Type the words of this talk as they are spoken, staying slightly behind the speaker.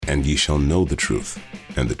and ye shall know the truth,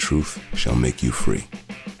 and the truth shall make you free.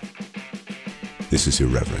 This is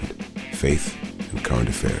Irreverent, Faith and Current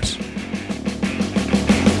Affairs.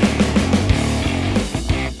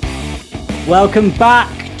 Welcome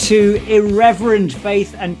back to Irreverent,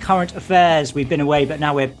 Faith and Current Affairs. We've been away, but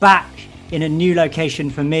now we're back in a new location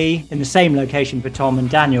for me, in the same location for Tom and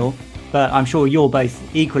Daniel, but I'm sure you're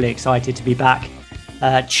both equally excited to be back.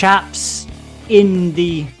 Chaps in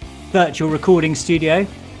the virtual recording studio,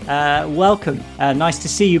 welcome. Nice to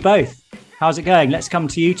see you both. How's it going? Let's come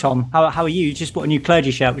to you, Tom. How are you? You just bought a new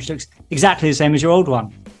clergy shirt, which looks exactly the same as your old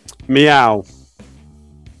one. Meow.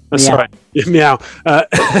 Sorry, meow.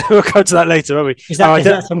 We'll come to that later, won't we? Is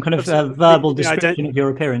that some kind of verbal description of your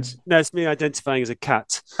appearance? No, it's me identifying as a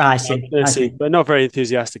cat. I see. But not very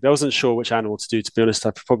enthusiastic. I wasn't sure which animal to do, to be honest.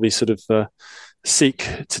 I probably sort of seek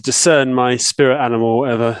to discern my spirit animal,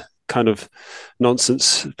 whatever kind of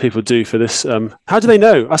nonsense people do for this. How do they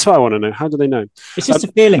know? That's what I want to know. How do they know? It's just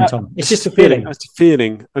a feeling, Tom. It's just a feeling. It's a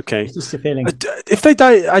feeling. Okay. It's just a feeling. If they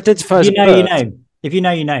identify as a bird, you know. If you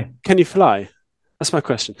know, you know. Can you fly? That's my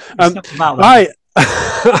question. I'm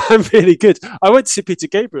really good. I went to see Peter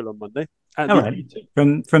Gabriel on Monday.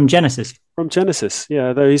 From Genesis. From Genesis,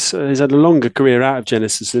 yeah. Though he's had a longer career out of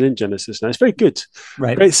Genesis than in Genesis now. He's very good.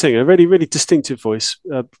 Right. Great singer, really, really distinctive voice.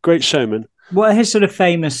 Great showman. What are his sort of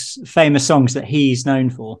famous songs that he's known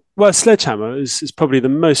for? Well, Sledgehammer is probably the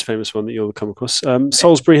most famous one that you'll come across.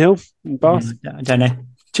 Salisbury Hill in Bath. I don't know.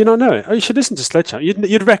 Do you not know it? Oh, you should listen to Sledgehammer.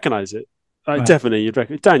 You'd recognise it. Right. Definitely, you'd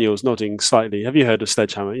recognize. Daniel's nodding slightly. Have you heard of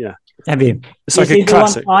Sledgehammer? Yeah. Have you? It's like a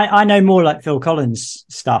classic. I know more like Phil Collins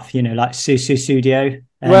stuff, like Susu Studio.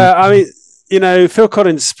 Well, I mean, Phil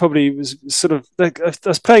Collins probably was sort of. I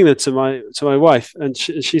was playing that to my wife, and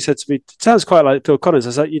she said to me, "It sounds quite like Phil Collins." I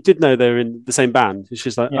was like, "You did know they were in the same band?" And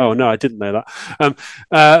she's like, "Oh no, I didn't know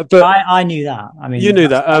that." But I knew that. I mean, you knew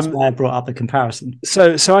that. That's why I brought up the comparison.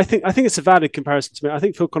 So I think it's a valid comparison to me. I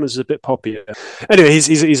think Phil Collins is a bit poppier. Anyway,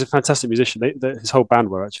 he's a fantastic musician. His whole band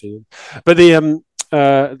were actually. But the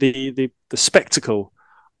spectacle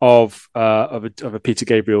of a Peter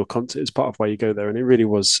Gabriel concert is part of why you go there, and it really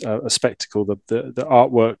was a spectacle. The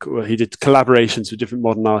artwork, where he did collaborations with different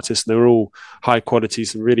modern artists, and they were all high quality,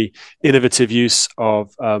 some really innovative use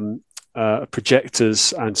of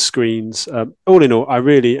projectors and screens. All in all, I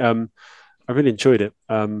really enjoyed it.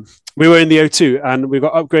 We were in the O2 and we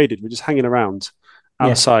got upgraded. We're just hanging around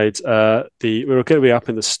outside. We were going to be up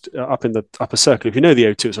in the upper circle. If you know the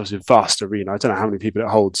O2, it's obviously a vast arena. I don't know how many people it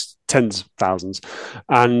holds, tens of thousands.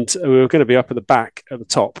 And we were going to be up at the back at the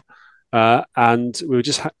top. And we were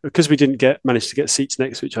just because we didn't manage to get seats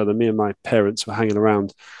next to each other. Me and my parents were hanging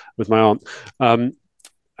around with my aunt.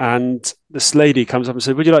 And this lady comes up and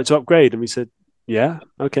said, "Would you like to upgrade?" And we said, "Yeah,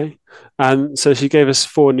 okay." And so she gave us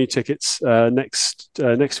 4 new tickets next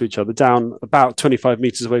to each other, down about 25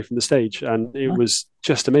 meters away from the stage, and it was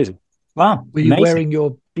just amazing. Wow! Were you wearing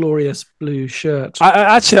your glorious blue shirt?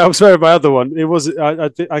 I was wearing my other one. It was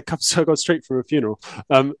I got straight from a funeral.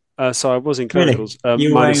 So I was in clericals. Really? You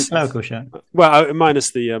were wearing a clerical shirt? Well,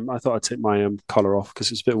 minus the. I thought I'd take my collar off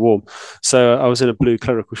because it's a bit warm. So I was in a blue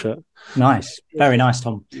clerical shirt. Nice, very nice,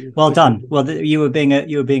 Tom. Well done. Well, you were being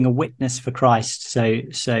a witness for Christ. So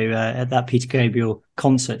at that Peter Gabriel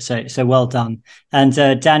concert. So well done. And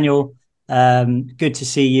Daniel, good to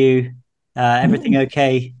see you. Everything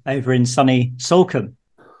okay over in sunny Salcombe?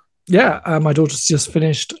 Yeah, my daughter's just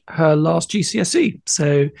finished her last GCSE.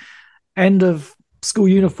 So end of school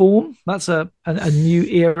uniform. That's a new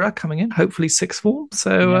era coming in. Hopefully sixth form.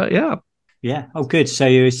 So yeah. Yeah. Oh, good. So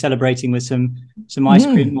you're celebrating with some ice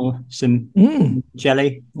cream or some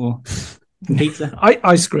jelly or pizza?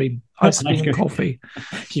 Ice cream and coffee.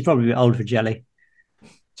 She's probably a bit old for jelly.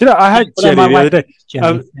 Do you know, I had jelly the other day.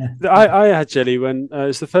 Jelly, I had jelly when it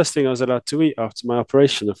was the first thing I was allowed to eat after my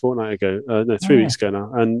operation a fortnight ago. 3 weeks ago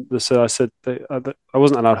now. And so I said I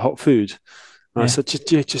wasn't allowed hot food. And I said,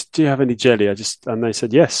 do you have any jelly? And they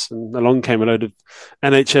said yes. And along came a load of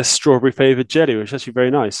NHS strawberry flavoured jelly, which is actually very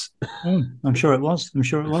nice. I'm sure it was.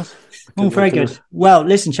 Oh, very good. Well,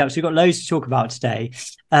 listen, chaps, we've got loads to talk about today.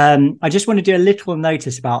 I just want to do a little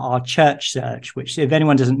notice about our church search, which if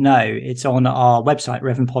anyone doesn't know, it's on our website,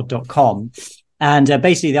 reverendpod.com. And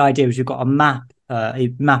basically the idea is we've got a map of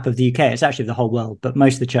the UK. It's actually of the whole world, but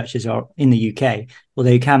most of the churches are in the UK,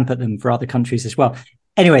 although you can put them for other countries as well.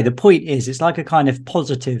 Anyway, the point is it's like a kind of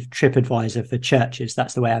positive TripAdvisor for churches.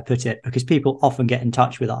 That's the way I put it, because people often get in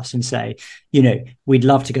touch with us and say, we'd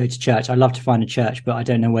love to go to church. I'd love to find a church, but I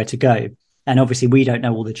don't know where to go. And obviously we don't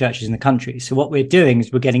know all the churches in the country. So what we're doing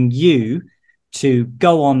is we're getting you to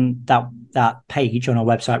go on that page on our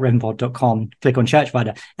website, reverendpod.com, click on Church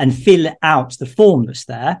Finder and fill out the form that's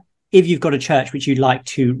there if you've got a church which you'd like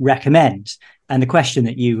to recommend. And the question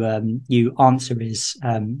that you answer is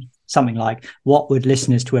something like, what would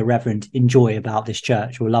listeners to a reverend enjoy about this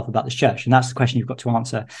church or love about this church? And that's the question you've got to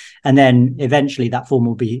answer. And then eventually that form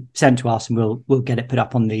will be sent to us and we'll get it put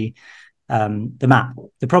up on the map.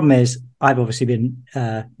 The problem is I've obviously been,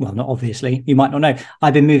 well, not obviously, you might not know,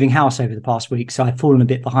 I've been moving house over the past week. So I've fallen a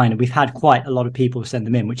bit behind and we've had quite a lot of people send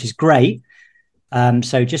them in, which is great.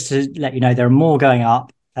 So just to let you know, there are more going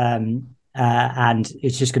up and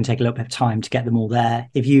it's just going to take a little bit of time to get them all there.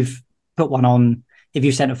 If you've put one on, if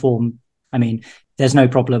you've sent a form, I mean, there's no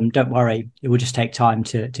problem. Don't worry. It will just take time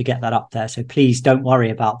to get that up there. So please don't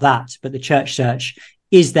worry about that. But the church search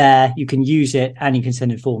is there. You can use it and you can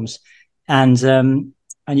send in forms. And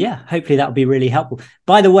yeah, hopefully that will be really helpful.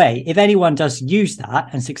 By the way, if anyone does use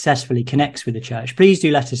that and successfully connects with the church, please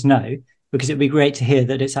do let us know, because it'd be great to hear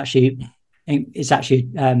that it's actually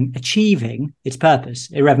achieving its purpose.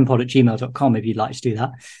 irreverendpod@gmail.com if you'd like to do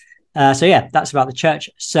that. So yeah, that's about the church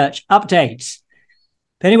search updates.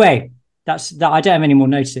 But anyway, that's that. I don't have any more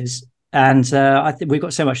notices, and I think we've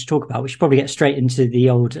got so much to talk about. We should probably get straight into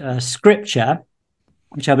the old scripture,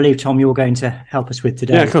 which I believe, Tom, you're going to help us with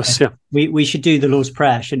today. Yeah, of course. Yeah, we should do the Lord's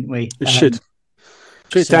Prayer, shouldn't we? It should.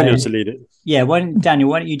 Get Daniel to lead it. Yeah, why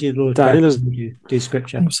don't you do the Lord's Prayer? You do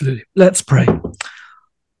scripture. Absolutely. Let's pray.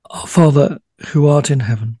 Our Father, who art in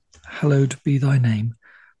heaven, hallowed be thy name.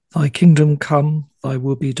 Thy kingdom come, thy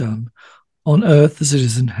will be done, on earth as it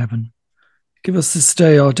is in heaven. Give us this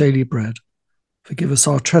day our daily bread. Forgive us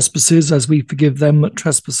our trespasses as we forgive them that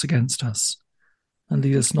trespass against us. And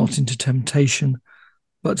lead us not into temptation,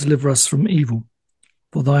 but deliver us from evil.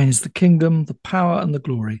 For thine is the kingdom, the power, and the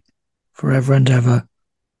glory, forever and ever.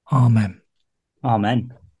 Amen.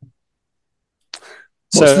 Amen.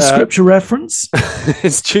 What's the scripture reference?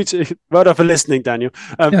 It's well done for listening, Daniel.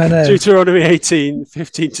 Deuteronomy 18,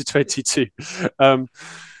 15 to 22.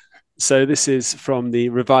 So this is from the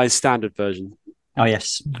Revised Standard Version. Oh,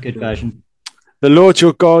 yes. Good version. The Lord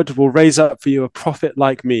your God will raise up for you a prophet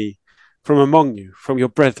like me from among you, from your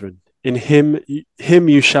brethren. In him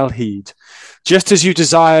you shall heed. Just as you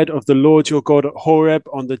desired of the Lord your God at Horeb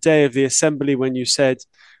on the day of the assembly when you said,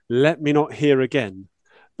 let me not hear again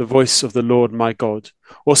the voice of the Lord my God,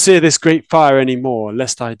 or see this great fire any more,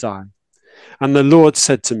 lest I die. And the Lord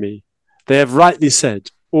said to me, they have rightly said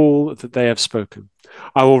all that they have spoken.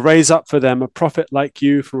 I will raise up for them a prophet like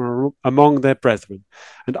you from among their brethren,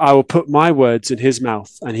 and I will put my words in his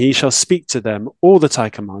mouth, and he shall speak to them all that I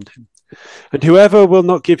command him. And whoever will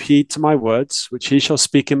not give heed to my words, which he shall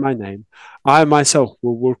speak in my name, I myself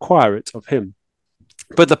will require it of him.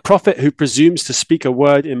 But the prophet who presumes to speak a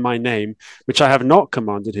word in my name, which I have not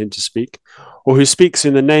commanded him to speak, or who speaks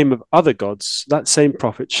in the name of other gods, that same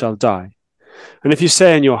prophet shall die. And if you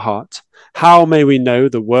say in your heart, how may we know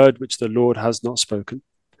the word which the Lord has not spoken?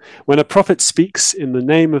 When a prophet speaks in the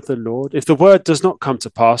name of the Lord, if the word does not come to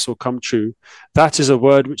pass or come true, that is a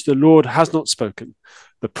word which the Lord has not spoken.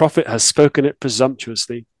 The prophet has spoken it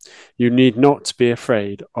presumptuously. You need not be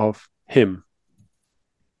afraid of him.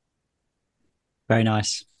 Very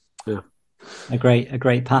nice. Yeah. A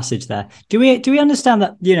great passage there. Do we understand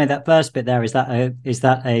that, that first bit there, is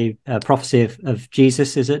that a prophecy of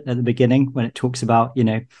Jesus, is it, at the beginning, when it talks about,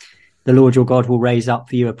 the Lord your God will raise up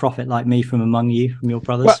for you a prophet like me from among you, from your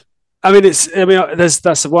brothers? Well,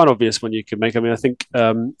 that's one obvious one you could make. I think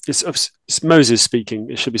it's Moses speaking.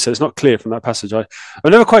 It should be said. It's not clear from that passage. I'm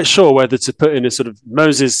never quite sure whether to put in a sort of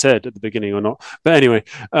Moses said at the beginning or not. But anyway,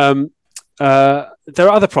 there are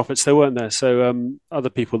other prophets, there weren't there? So other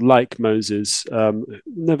people like Moses,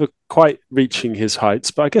 never quite reaching his heights.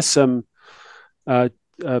 But I guess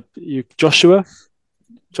Joshua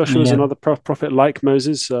is another prophet like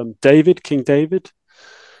Moses. King David.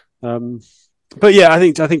 But yeah, I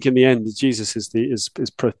think in the end, Jesus is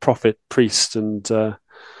prophet, priest, and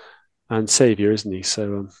savior, isn't he?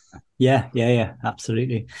 So yeah,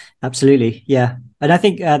 absolutely, yeah. And I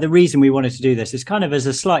think the reason we wanted to do this is kind of as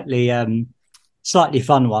a slightly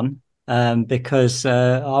fun one, because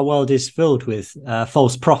our world is filled with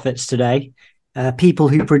false prophets today, people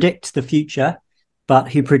who predict the future, but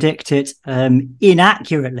who predict it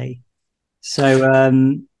inaccurately.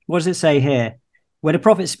 So what does it say here? When a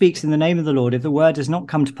prophet speaks in the name of the Lord, if the word does not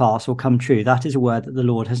come to pass or come true, that is a word that the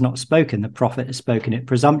Lord has not spoken. The prophet has spoken it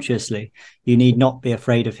presumptuously. You need not be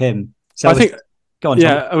afraid of him. So I think, go on.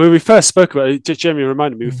 Yeah, Tom. We first spoke about it. Jeremy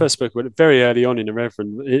reminded me. We first spoke about it very early on in the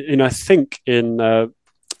Reverend. I think in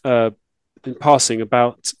passing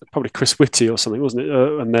about probably Chris Whitty or something, wasn't it?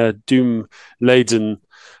 And their doom-laden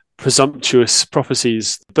presumptuous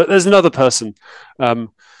prophecies. But there's another person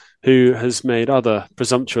who has made other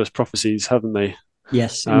presumptuous prophecies, haven't they?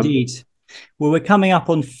 Yes, indeed. Well, we're coming up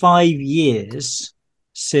on 5 years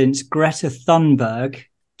since Greta Thunberg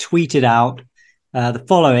tweeted out the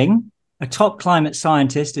following. A top climate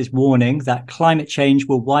scientist is warning that climate change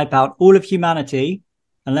will wipe out all of humanity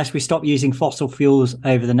unless we stop using fossil fuels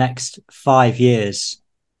over the next 5 years.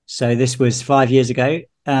 So this was 5 years ago,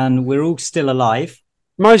 and we're all still alive.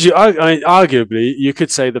 Mind you, I mean, arguably, you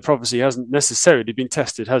could say the prophecy hasn't necessarily been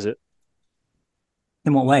tested, has it?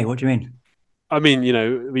 In what way? What do you mean? I mean,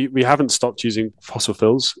 we haven't stopped using fossil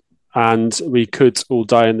fuels, and we could all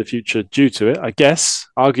die in the future due to it, I guess,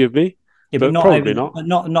 arguably. Yeah, but probably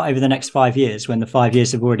not over the next 5 years when the 5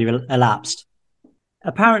 years have already elapsed.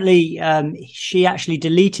 Apparently, she actually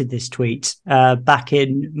deleted this tweet back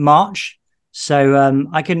in March. So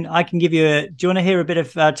I can give you do you want to hear a bit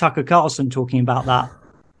of Tucker Carlson talking about that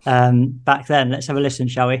back then? Let's have a listen,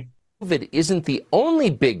 shall we? COVID isn't the only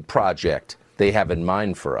big project they have in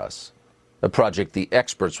mind for us, a project the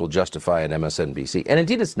experts will justify at MSNBC. And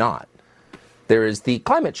indeed, it's not. There is the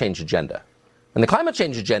climate change agenda. And the climate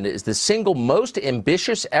change agenda is the single most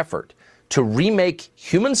ambitious effort to remake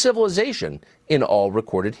human civilization in all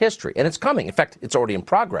recorded history. And it's coming. In fact, it's already in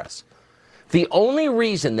progress. The only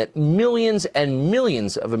reason that millions and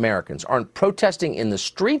millions of Americans aren't protesting in the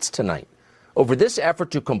streets tonight over this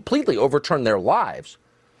effort to completely overturn their lives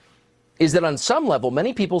is that on some level,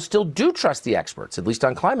 many people still do trust the experts, at least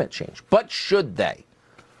on climate change. But should they?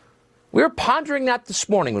 We were pondering that this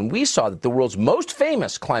morning when we saw that the world's most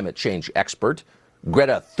famous climate change expert,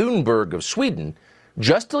 Greta Thunberg of Sweden,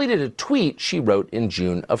 just deleted a tweet she wrote in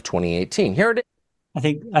June of 2018. Here it is.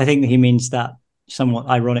 I think he means that somewhat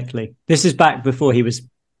ironically. This is back before he was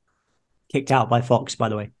kicked out by Fox, by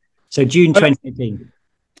the way. So June 2018.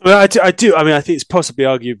 Well, I do. I mean, I think it's possibly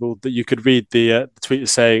arguable that you could read the tweet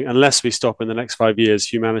as saying, unless we stop in the next 5 years,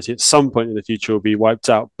 humanity at some point in the future will be wiped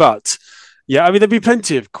out. But yeah, I mean, there'd be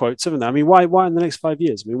plenty of quotes, haven't there? I mean, why in the next 5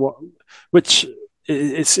 years? I mean,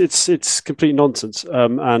 it's complete nonsense,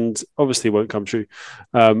 and obviously won't come true.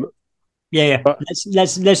 Yeah. But let's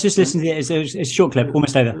just listen to it. It's a short clip,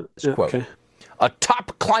 almost over. Quote. Okay. A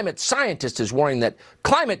top climate scientist is warning that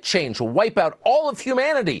climate change will wipe out all of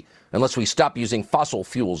humanity unless we stop using fossil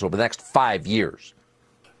fuels over the next 5 years.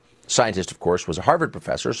 Scientist, of course, was a Harvard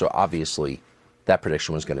professor, so obviously that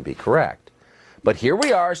prediction was going to be correct. But here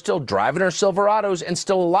we are, still driving our Silverados and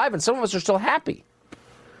still alive, and some of us are still happy.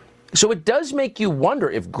 So it does make you wonder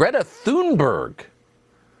if Greta Thunberg,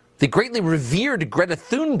 the greatly revered Greta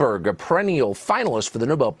Thunberg, a perennial finalist for the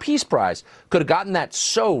Nobel Peace Prize, could have gotten that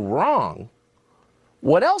so wrong.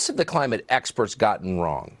 What else have the climate experts gotten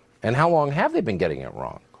wrong? And how long have they been getting it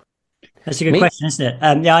wrong? That's a good question, isn't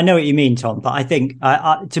it? Yeah, I know what you mean, Tom, but I think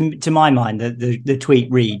to my mind, the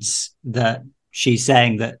tweet reads that she's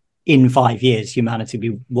saying that in 5 years, humanity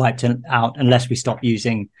will be wiped out unless we stop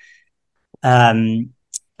using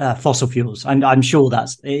fossil fuels. I'm sure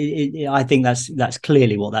I think that's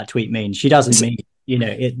clearly what that tweet means. She doesn't mean,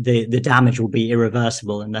 the damage will be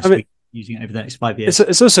irreversible unless we using it over the next 5 years.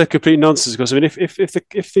 It's also complete nonsense because I mean, if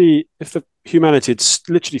the humanity had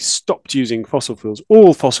literally stopped using fossil fuels,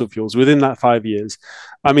 all fossil fuels within that 5 years,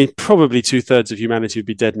 I mean, probably 2/3 of humanity would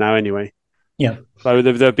be dead now anyway. Yeah, so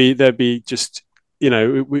there'd be just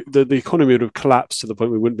the economy would have collapsed to the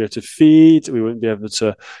point we wouldn't be able to feed, we wouldn't be able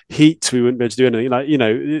to heat, we wouldn't be able to do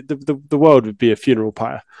anything. The world would be a funeral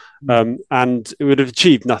pyre, and it would have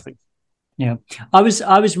achieved nothing. Yeah, I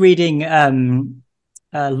was reading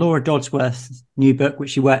Laura Dodsworth's new book,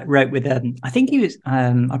 which she wrote with I think he was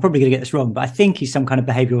I'm probably going to get this wrong, but I think he's some kind of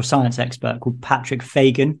behavioral science expert called Patrick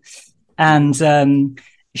Fagan, and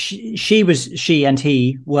she and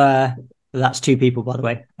he were. That's two people, by the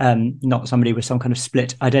way, not somebody with some kind of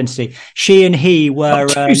split identity. She and he were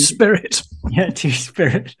Two-spirit. Yeah,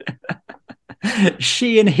 two-spirit.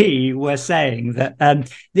 She and he were saying that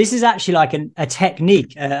this is actually like a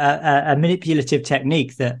technique, a manipulative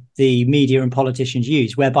technique that the media and politicians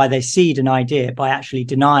use, whereby they seed an idea by actually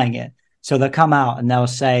denying it. So they'll come out and they'll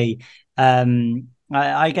say,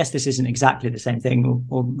 I guess this isn't exactly the same thing,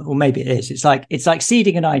 or maybe it is. It's like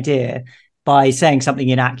seeding an idea by saying something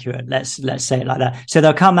inaccurate. Let's say it like that. So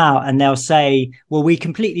they'll come out and they'll say, well, we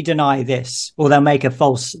completely deny this, or they'll make a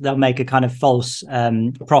kind of false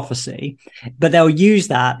prophecy, but they'll use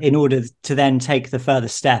that in order to then take the further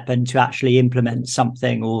step and to actually implement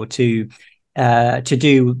something, or to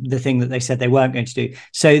do the thing that they said they weren't going to do.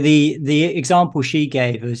 So the example she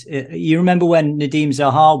gave was, you remember when Nadeem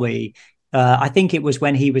Zahawi I think it was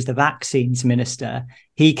when he was the vaccines minister.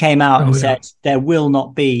 He came out and said there will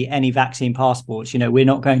not be any vaccine passports. We're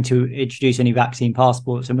not going to introduce any vaccine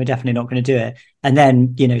passports, and we're definitely not going to do it. And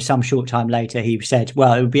then, some short time later, he said,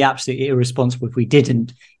 well, it would be absolutely irresponsible if we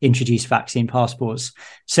didn't introduce vaccine passports.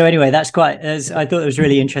 So anyway, I thought it was a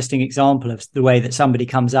really interesting example of the way that somebody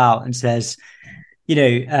comes out and says,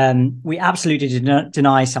 we absolutely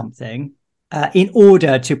deny something in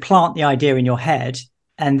order to plant the idea in your head,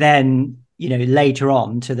 and then later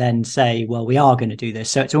on to then say, well, we are going to do this.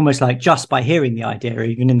 So it's almost like just by hearing the idea,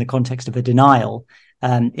 even in the context of a denial,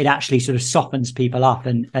 it actually sort of softens people up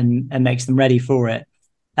and makes them ready for it.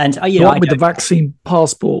 And with the vaccine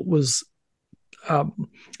passport was,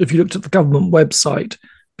 if you looked at the government website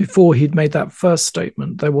before he'd made that first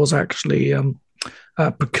statement, there was actually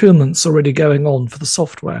procurements already going on for the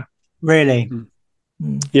software. Really?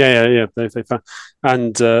 Yeah. They found,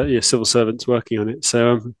 and civil servants working on it.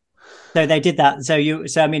 So they did that. So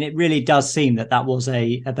it really does seem that was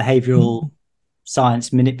a behavioural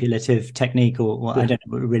science manipulative technique, or I don't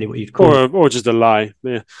know really what you'd call it, or just a lie.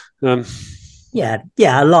 A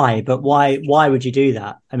lie. But why would you do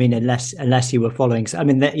that? I mean, unless you were following. I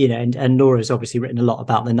mean, and Laura's obviously written a lot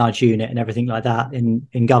about the nudge unit and everything like that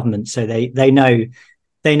in government. So they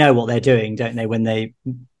know what they're doing, don't they? When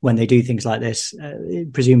they do things like this,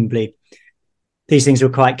 presumably these things were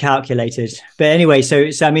quite calculated. But anyway, so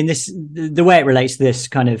I mean, the way it relates to this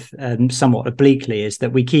kind of somewhat obliquely is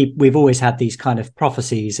that we've always had these kind of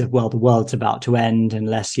prophecies of, well, the world's about to end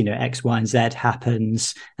unless X, Y, and Z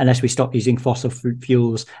happens, unless we stop using fossil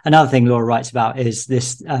fuels. Another thing Laura writes about is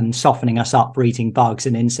this softening us up for eating bugs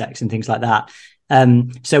and insects and things like that.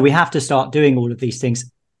 So we have to start doing all of these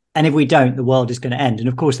things. And if we don't, the world is going to end. And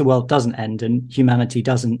of course, the world doesn't end and humanity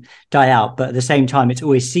doesn't die out. But at the same time, it's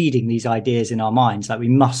always seeding these ideas in our minds, like we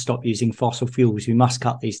must stop using fossil fuels. We must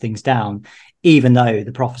cut these things down, even though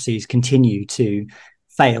the prophecies continue to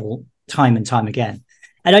fail time and time again.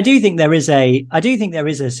 And I do think there is a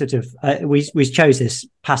sort of, we chose this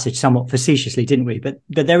passage somewhat facetiously, didn't we? But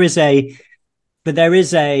there is a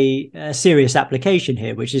serious application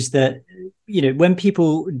here, which is that, when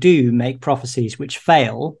people do make prophecies which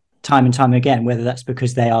fail time and time again, whether that's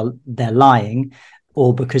because they're lying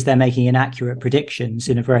or because they're making inaccurate predictions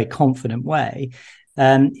in a very confident way,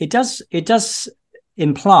 it does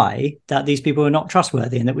imply that these people are not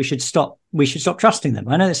trustworthy and that we should stop trusting them.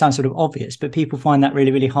 I know that sounds sort of obvious, but people find that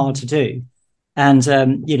really, really hard to do. And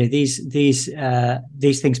these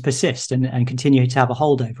things persist and continue to have a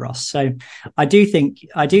hold over us. So I do think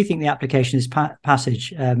the application of this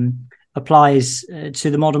passage applies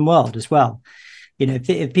to the modern world as well.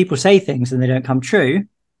 If people say things and they don't come true,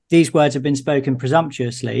 these words have been spoken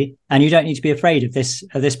presumptuously, and you don't need to be afraid of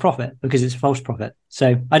this prophet because it's a false prophet.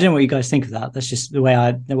 So I don't know what you guys think of that. That's just the way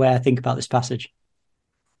I think about this passage.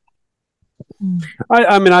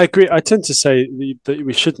 I mean, I agree. I tend to say that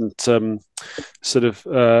we shouldn't there's sort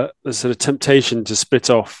of temptation to split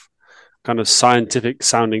off kind of scientific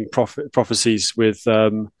sounding prophecies with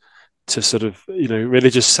to sort of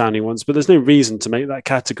religious sounding ones, but there's no reason to make that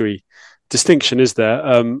category distinction, is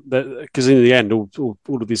there? Because in the end, all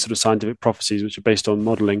of these sort of scientific prophecies, which are based on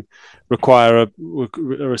modelling, are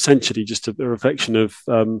essentially just a reflection of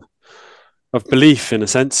belief, in a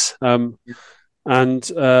sense.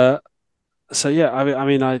 So yeah,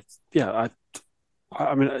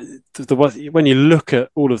 when you look at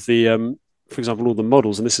all of the, for example, all the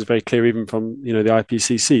models, and this is very clear even from the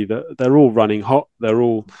IPCC, that they're all running hot. They're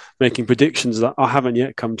all making predictions that haven't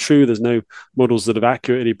yet come true. There's no models that have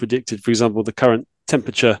accurately predicted, for example, the current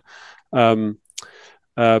temperature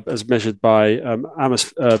as measured by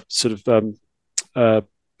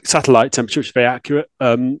satellite temperature, which is very accurate.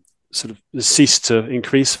 Sort of has ceased to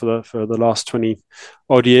increase for the last 20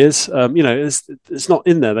 odd years. It's not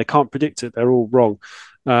in there. They can't predict it. They're all wrong.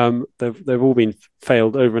 They've all been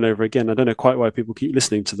failed over and over again. I don't know quite why people keep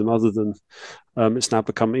listening to them, other than it's now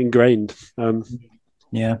become ingrained.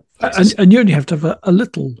 Yeah, and you only have to have a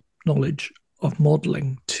little knowledge of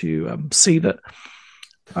modelling to see that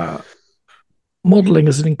modelling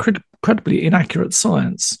is an incredibly inaccurate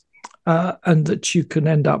science, and that you can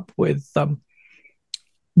end up with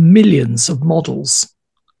millions of models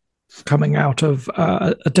coming out of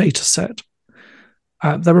a data set.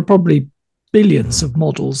 There are probably billions of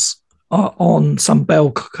models on some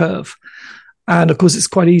bell curve, and of course it's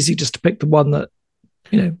quite easy just to pick the one that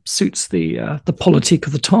suits the politique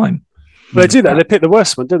of the time. Well, they do that. They pick the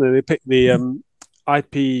worst one, don't they? They pick the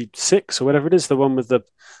IP6 or whatever it is, the one with the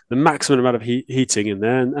maximum amount of heating in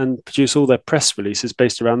there, and produce all their press releases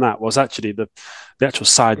based around that. Was actually the actual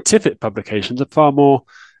scientific publications are far more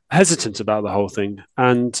hesitant about the whole thing,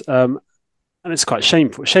 and and it's quite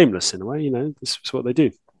shameless in a way. This is what they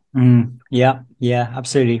do. Yeah,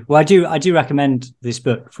 absolutely. Well, I do recommend this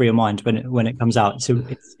book, Free Your Mind, when it comes out. So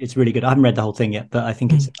it's really good. I haven't read the whole thing yet, but I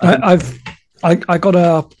think it's. I got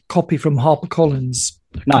a copy from HarperCollins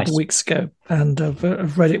a couple of weeks ago, and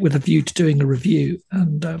I've read it with a view to doing a review.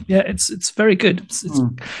 And it's very good.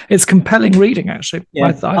 It's compelling reading, actually.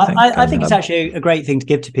 Yeah. I think it's actually a great thing to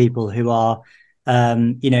give to people who are,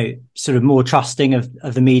 sort of more trusting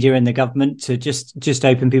of the media and the government, to just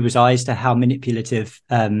open people's eyes to how manipulative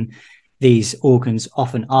these organs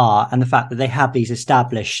often are, and the fact that they have these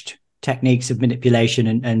established techniques of manipulation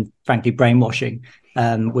and frankly brainwashing,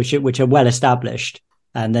 which are well established,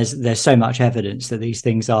 and there's so much evidence that these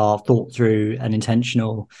things are thought through and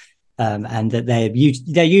intentional, and that they're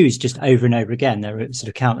used just over and over again. There are sort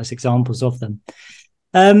of countless examples of them.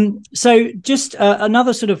 So just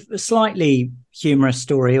another sort of slightly humorous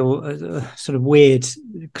story, or a sort of weird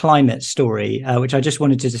climate story, which I just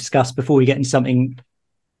wanted to discuss before we get into something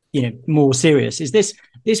more serious, is this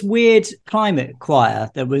weird climate choir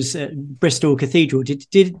that was at Bristol Cathedral.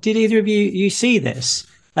 Did either of you see this?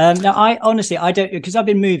 Now, I honestly, I don't, because I've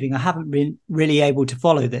been moving, I haven't been really able to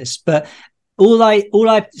follow this, but all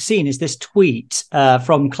I've seen is this tweet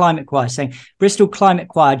from Climate Choir saying Bristol Climate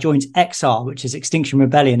Choir joins XR, which is Extinction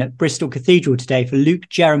Rebellion, at Bristol Cathedral today for Luke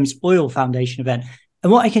Jerram's Oil Foundation event.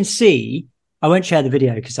 And what I can see, I won't share the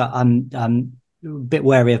video because I'm a bit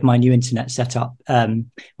wary of my new internet setup.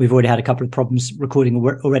 We've already had a couple of problems recording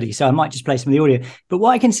already, so I might just play some of the audio. But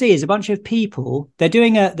what I can see is a bunch of people. They're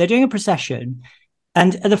doing a procession,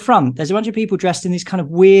 and at the front there's a bunch of people dressed in these kind of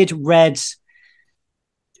weird red.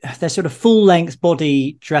 They're sort of full length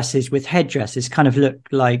body dresses with headdresses, kind of look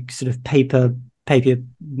like sort of paper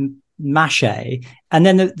mache. And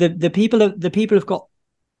then the people have got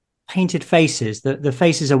painted faces. The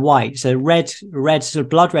faces are white, so red sort of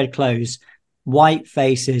blood red clothes, white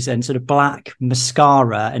faces, and sort of black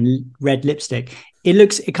mascara and red lipstick.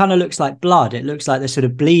 It kind of looks like blood. It looks like they're sort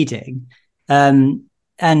of bleeding. And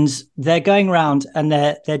they're going around and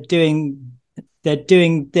they're doing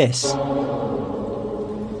this.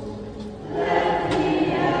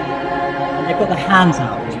 They've got their hands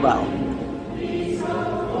out as well.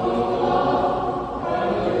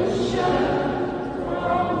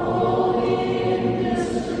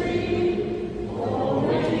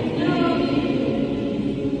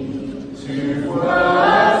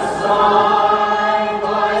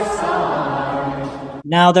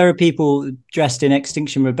 Now there are people dressed in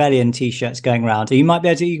Extinction Rebellion t-shirts going around. You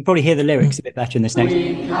can probably hear the lyrics a bit better in this next.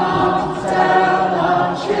 We can't tell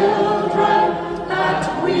our children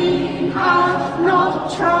that we have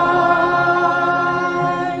not tried.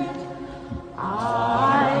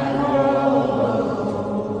 I won't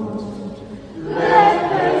let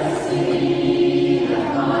the sea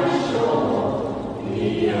and my shore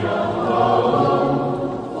be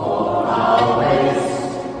alone for our waste.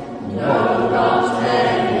 No, not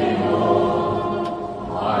anymore.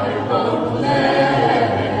 I won't let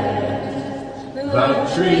the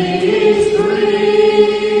trees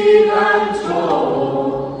green and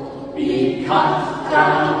tall be cut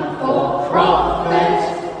down for profit.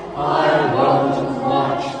 I won't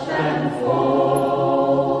watch them fall.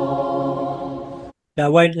 I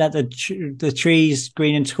won't let the trees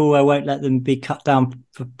green and tall. I won't let them be cut down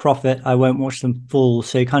for profit. I won't watch them fall.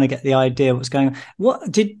 So you kind of get the idea of what's going on.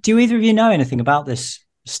 What do either of you know anything about this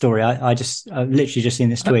story? I've literally just seen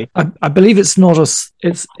this tweet. I believe it's not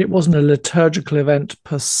it wasn't a liturgical event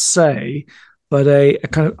per se, but a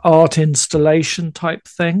kind of art installation type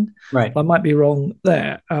thing. Right. I might be wrong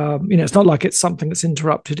there. It's not like it's something that's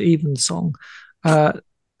interrupted evensong. But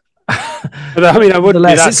I mean, I wouldn't.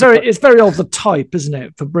 It's very of the type, isn't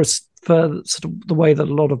it, for sort of the way that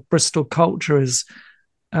a lot of Bristol culture is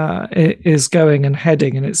going and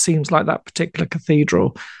heading, and it seems like that particular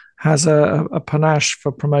cathedral has a panache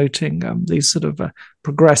for promoting these sort of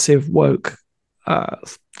progressive woke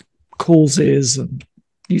causes and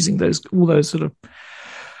using all those sort of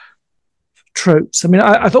tropes. I mean,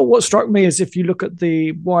 I thought what struck me is if you look at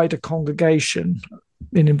the wider congregation,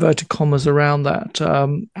 in inverted commas, around that,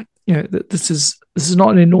 this is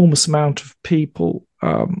not an enormous amount of people,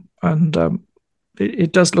 and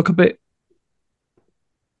it does look a bit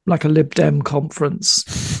like a Lib Dem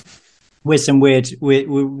conference with some weird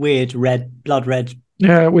red blood red.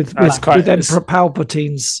 Yeah, with Emperor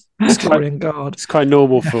Palpatine's Praetorian Guard. It's quite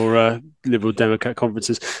normal for Liberal Democrat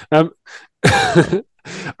conferences.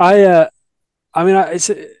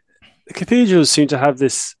 Cathedrals seem to have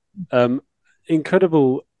this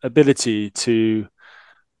incredible ability to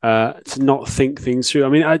to not think things through. I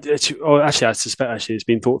mean, I suspect it's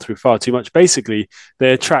been thought through far too much. Basically,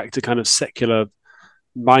 they attract a kind of secular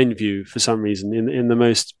mind view for some reason in the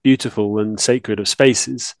most beautiful and sacred of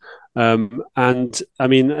spaces. And I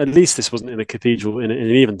mean, at least this wasn't in a cathedral in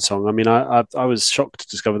an evensong. I mean, I was shocked to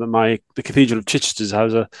discover that the Cathedral of Chichester's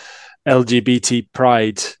has a LGBT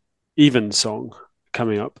pride evensong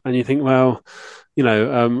coming up, and you think, well,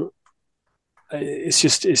 it's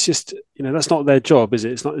just that's not their job, is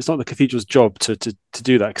it? It's not the cathedral's job to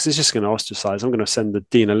do that, because it's just going to ostracize. I'm going to send the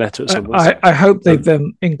dean a letter at some point. I hope they've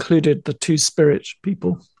included the Two-Spirit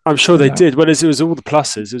people. I'm sure they did. Well, it was all the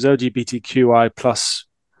pluses. It was LGBTQI plus.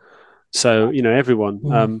 So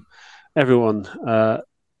everyone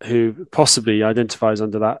who possibly identifies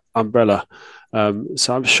under that umbrella.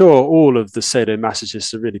 So I'm sure all of the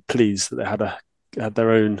sadomasochists are really pleased that they had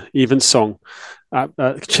their own evensong at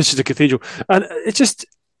Chichester Cathedral, and it just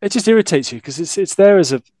irritates you, because it's there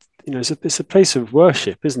as a it's a place of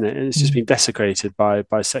worship, isn't it? And it's just been desecrated by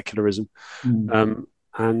secularism.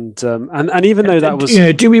 And even though that was,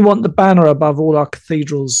 do we want the banner above all our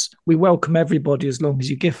cathedrals? We welcome everybody as long as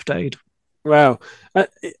you gift aid. Wow,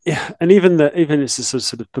 and even it's a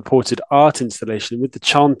sort of purported art installation with the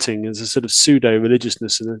chanting as a sort of pseudo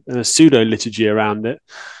religiousness and a pseudo liturgy around it.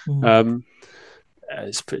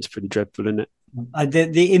 It's pretty dreadful, isn't it?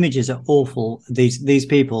 The images are awful. These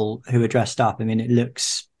people who are dressed up. I mean, it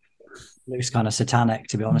looks kind of satanic,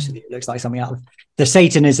 to be honest with you. It looks like something out of the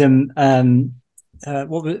Satanism. The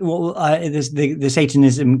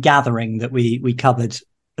Satanism gathering that we covered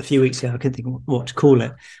a few weeks ago. I couldn't think of what to call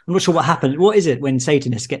it. I'm not sure what happened. What is it when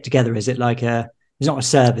Satanists get together? Is it like it's not a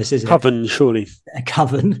service, is it? Coven, surely. A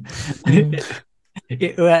coven.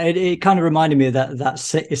 It kind of reminded me of that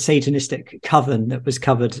Satanistic coven that was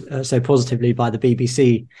covered so positively by the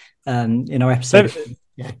BBC in our episode.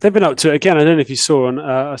 They've been up to it again. I don't know if you saw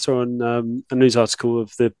I saw on a news article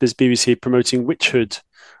of the BBC promoting witchhood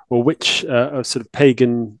or sort of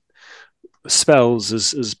pagan spells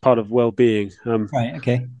as part of well-being. Right.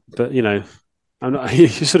 Okay. But you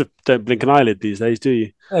sort of don't blink an eyelid these days, do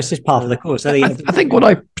you? Oh, it's just part of the course. I think what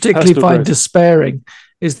I particularly find despairing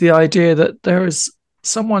is the idea that there is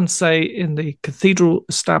someone, say, in the cathedral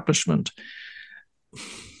establishment,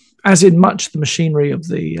 as in much of the machinery of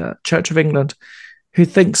the Church of England, who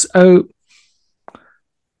thinks, oh,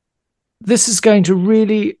 this is going to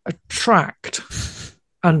really attract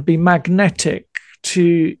and be magnetic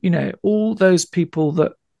to, all those people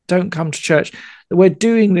that don't come to church, that we're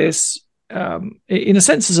doing this in a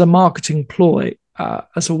sense as a marketing ploy,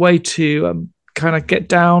 as a way to kind of get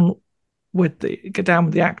down with the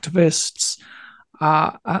activists,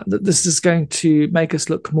 that this is going to make us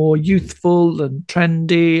look more youthful and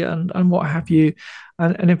trendy and what have you.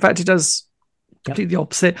 And in fact, it does completely the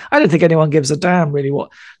opposite. I don't think anyone gives a damn really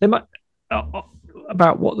what they might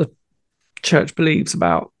about what the church believes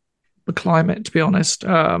about the climate, to be honest.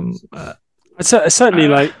 Certainly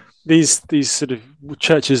like these sort of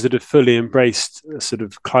churches that have fully embraced sort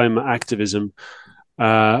of climate activism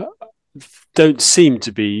don't seem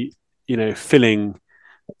to be filling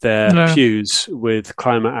their pews with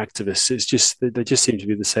climate activists. It's just they just seem to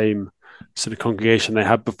be the same sort of congregation they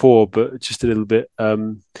had before, but just a little bit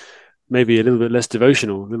maybe a little bit less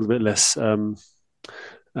devotional, a little bit less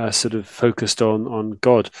sort of focused on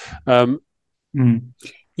God.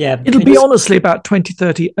 Yeah, it'll be honestly about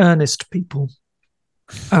 20-30 earnest people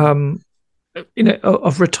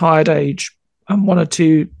of retired age, and one or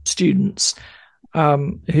two students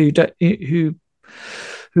who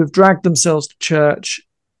have dragged themselves to church,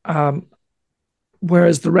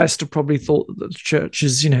 whereas the rest have probably thought that the church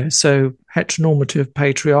is, so heteronormative,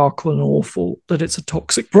 patriarchal, and awful that it's a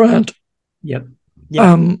toxic brand. Yep.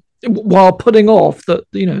 While putting off that,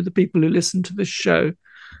 the people who listen to this show,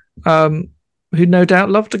 who no doubt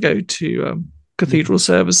love to go to cathedral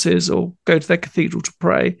services or go to their cathedral to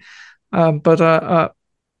pray, but are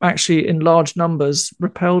actually in large numbers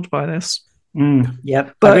repelled by this.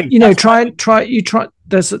 Yep. But try.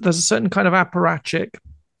 There's a certain kind of apparatchik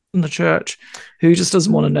in the church who just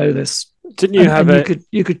doesn't want to know this. Didn't you have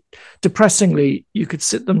you could depressingly you could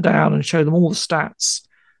sit them down and show them all the stats,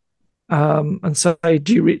 and say,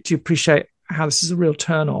 do you appreciate how this is a real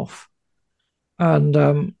turn off?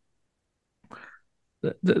 And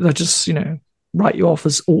they'll just write you off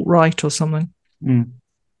as alt-right or something.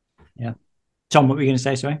 Yeah. Tom, what were you going to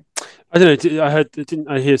say? Sorry. I don't know.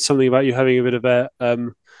 I hear something about you having a bit of a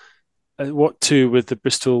what to with the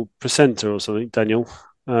Bristol precentor or something, Daniel?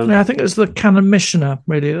 I think it was the canon missioner,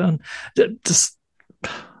 really, and just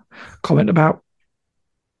comment about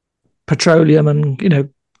petroleum and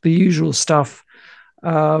the usual stuff.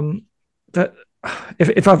 That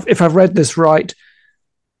if I've read this right,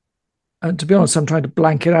 and to be honest, I'm trying to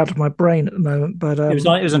blank it out of my brain at the moment. But it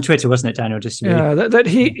was on Twitter, wasn't it, Daniel? Just to that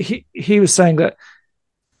he was saying that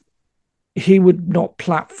he would not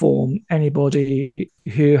platform anybody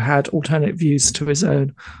who had alternate views to his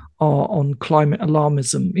own on climate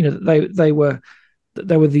alarmism. You know, that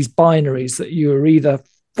there were these binaries that you were either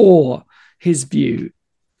for his view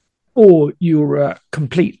or you were a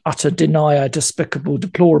complete, utter denier, despicable,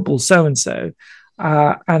 deplorable so-and-so,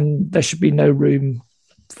 and there should be no room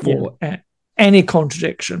for any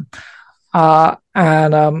contradiction.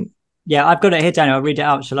 Yeah, I've got it here, Daniel. I'll read it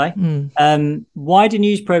out, shall I? Why do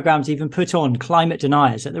news programmes even put on climate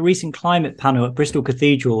deniers? At the recent climate panel at Bristol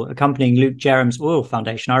Cathedral, accompanying Luke Jerram's Oil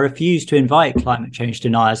Foundation, I refuse to invite climate change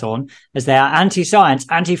deniers on, as they are anti-science,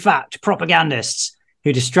 anti-fact propagandists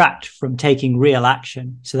who distract from taking real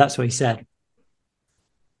action. So that's what he said.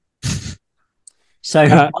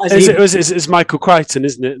 So it's Michael Crichton,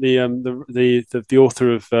 isn't it? The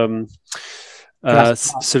author of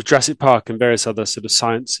sort of Jurassic Park and various other sort of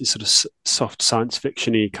soft science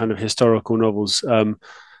fiction-y kind of historical novels. They're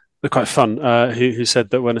quite fun. Who said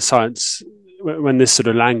that when this sort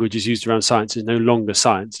of language is used around science, is no longer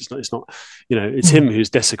science. It's not. You know, it's him who's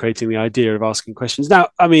desecrating the idea of asking questions. Now,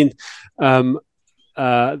 I mean, and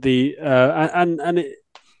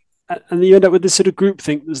you end up with this sort of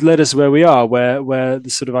groupthink that's led us where we are, where the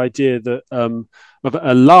sort of idea that of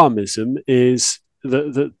alarmism is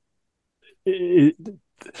the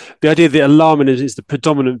idea that alarmism is the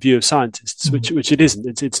predominant view of scientists, which it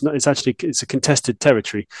isn't. It's not. It's a contested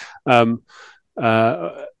territory. And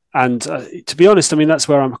to be honest, I mean, that's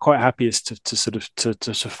where I'm quite happiest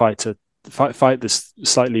to fight this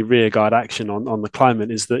slightly rearguard action on the climate.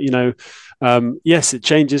 Is that, you know, yes, it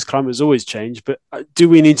changes. Climate has always changed, but do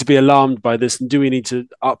we need to be alarmed by this? And do we need to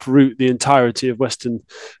uproot the entirety of Western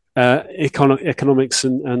economics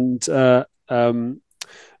and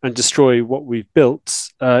destroy what we've built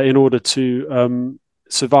in order to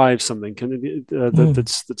survive something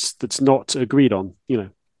that's not agreed on? You know.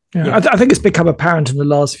 Yeah. I think it's become apparent in the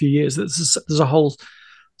last few years that there's a whole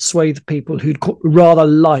swathe of people who'd rather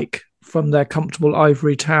like from their comfortable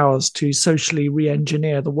ivory towers to socially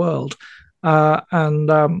re-engineer the world, and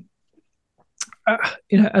the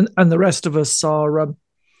rest of us are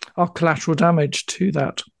collateral damage to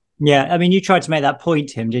that. Yeah, I mean, you tried to make that point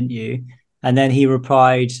to him, didn't you? And then he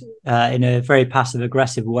replied in a very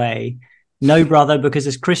passive-aggressive way, "No, brother, because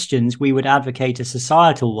as Christians, we would advocate a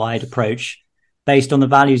societal-wide approach based on the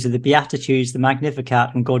values of the Beatitudes, the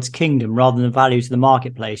Magnificat, and God's kingdom, rather than the values of the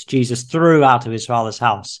marketplace Jesus threw out of his father's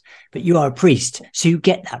house. But you are a priest, so you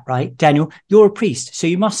get that, right? Daniel, you're a priest, so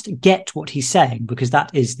you must get what he's saying, because that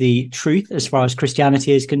is the truth as far as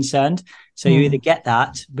Christianity is concerned. So you either get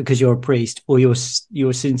that because you're a priest, or you're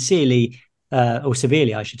sincerely, or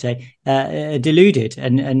severely, I should say, deluded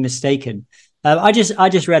and mistaken." I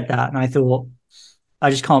just read that and I thought, I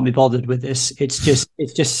just can't be bothered with this. It's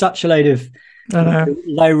just such a load of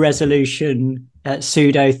low resolution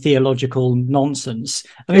pseudo theological nonsense.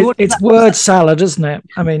 I mean, it's word salad, isn't it?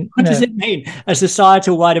 I mean, what does it mean? A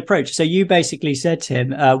societal wide approach. So you basically said to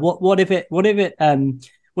him, what if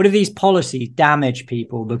these policies damage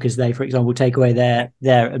people because they, for example, take away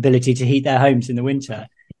their ability to heat their homes in the winter?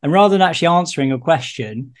 And rather than actually answering a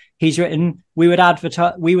question, he's written, we would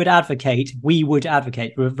advocate, we're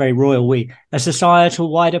a very royal a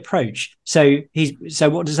societal wide approach. So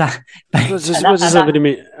what does that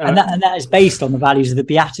mean? And that is based on the values of the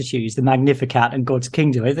Beatitudes, the Magnificat, and God's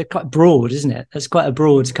kingdom. They're quite broad, isn't it? That's quite a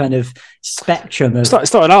broad kind of spectrum of.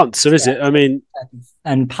 It's not an answer, is it? I mean,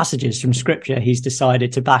 and passages from Scripture, he's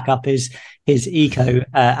decided to back up his eco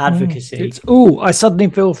advocacy. I suddenly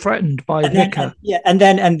feel threatened by Vicar. And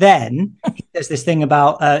then there's this thing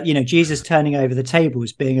about Jesus turning over the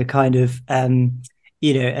tables being a kind of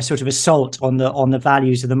a sort of assault on the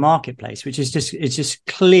values of the marketplace, which is just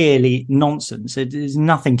clearly nonsense. It has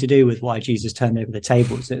nothing to do with why Jesus turned over the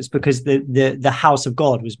tables. It's because the house of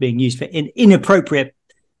God was being used for inappropriate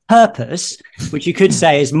purpose, which you could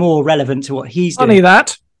say is more relevant to what he's doing. Only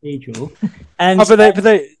that. And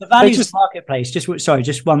the values of the marketplace,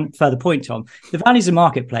 just one further point, Tom. The values of the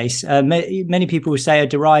marketplace, many people will say, are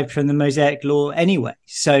derived from the Mosaic law anyway.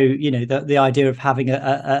 So, the idea of having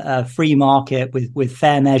a free market with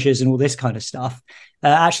fair measures and all this kind of stuff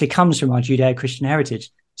actually comes from our Judeo-Christian heritage.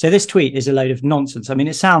 So this tweet is a load of nonsense. I mean,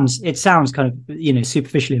 it sounds kind of,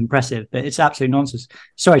 superficially impressive, but it's absolute nonsense.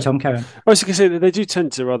 Sorry, Tom, carry on. I was going to say that they do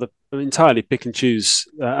tend to rather entirely pick and choose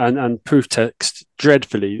and proof text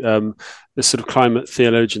dreadfully the sort of climate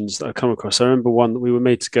theologians that I come across. I remember one that we were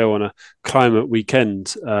made to go on a climate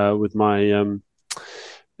weekend with my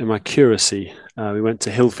curacy, we went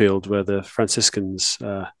to Hillfield, where the Franciscans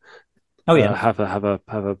have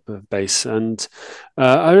a base, and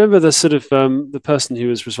I remember the sort of the person who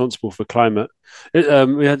was responsible for climate.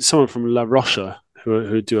 We had someone from La Rocha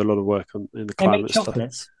who do a lot of work in the climate stuff.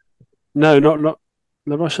 Chocolates? No, not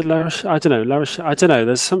La Rocha. I don't know. La Rocha. I don't know.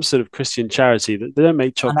 There's some sort of Christian charity that they don't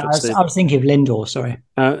make chocolates. I was thinking of Lindor. Sorry.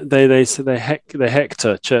 They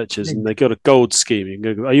hector churches, and they got a gold scheme. You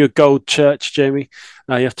can go, are you a gold church, Jamie?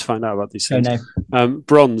 You have to find out about these things.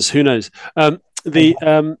 Bronze. Who knows?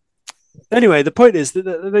 Anyway, the point is that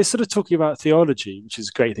they're sort of talking about theology, which is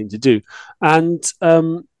a great thing to do, and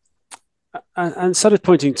started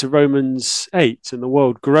pointing to Romans 8 and the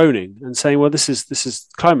world groaning and saying, well, this is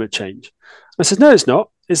climate change. I said, no, it's not.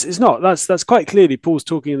 It's not. That's quite clearly Paul's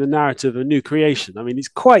talking in the narrative of new creation. I mean, he's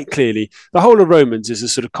quite clearly, the whole of Romans is a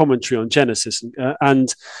sort of commentary on Genesis, and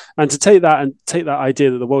to take that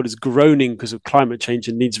idea that the world is groaning because of climate change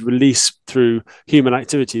and needs release through human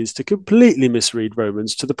activities to completely misread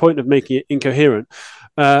Romans to the point of making it incoherent.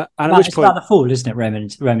 And at which point, about the fall, isn't it?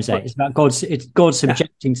 Romans 8. It's about God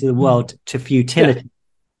subjecting to the world to futility,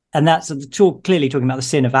 and that's clearly talking about the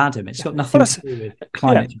sin of Adam. It's got nothing to do with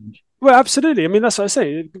climate change. Well, absolutely. I mean, that's what I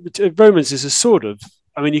say. Romans is a sort of,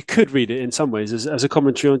 I mean, you could read it in some ways as a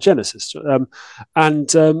commentary on Genesis, and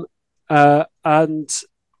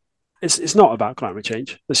it's not about climate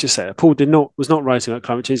change. Let's just say it. Paul was not writing about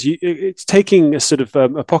climate change. It's taking a sort of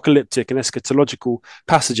apocalyptic and eschatological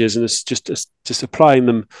passages and it's just applying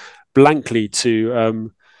them blankly to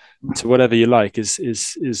whatever you like is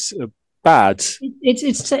bad.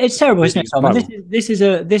 It's terrible, isn't it, Tom? This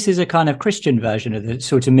is a kind of Christian version of the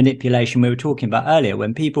sort of manipulation we were talking about earlier.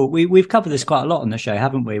 When people, we've covered this quite a lot on the show,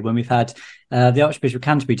 haven't we? When we've had the Archbishop of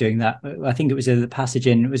Canterbury doing that, I think it was the passage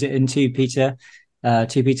in 2 Peter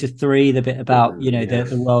 3, the bit about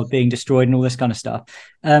the world being destroyed and all this kind of stuff.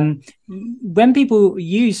 When people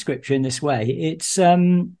use scripture in this way,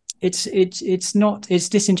 it's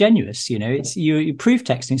disingenuous. It's you proof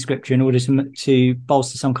texting scripture in order to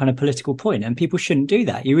bolster some kind of political point, and people shouldn't do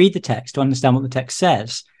that. You read the text to understand what the text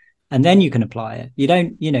says, and then you can apply it. You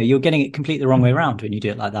don't, you're getting it completely the wrong way around when you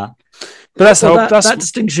do it like that. But that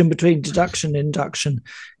distinction between deduction and induction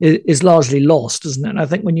is largely lost, isn't it? And I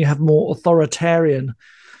think when you have more authoritarian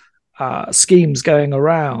schemes going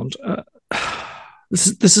around,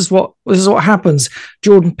 this is what happens.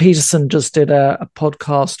 Jordan Peterson just did a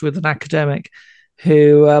podcast with an academic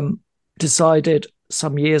who decided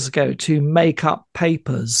some years ago to make up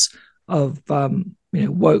papers of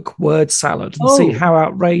woke word salad and see how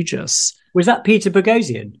outrageous. Was that Peter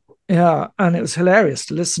Boghossian? Yeah, and it was hilarious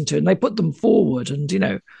to listen to. And they put them forward, and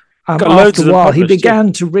after a while, he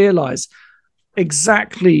began to realise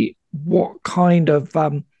exactly what kind of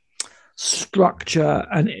structure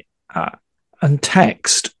and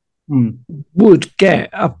text would get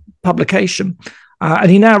a publication, and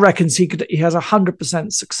he now reckons he has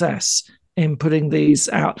 100% success in putting these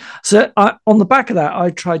out. So on the back of that,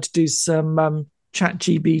 I tried to do some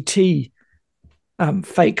ChatGPT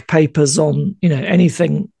fake papers on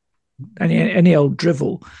anything, any old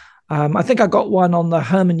drivel. I think I got one on the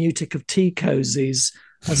hermeneutic of tea cozies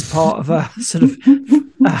as part of a sort of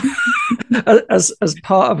as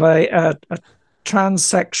part of a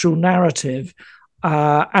transsexual narrative,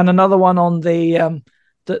 and another one on the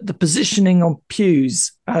positioning on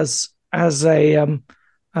pews as a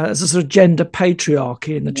sort of gender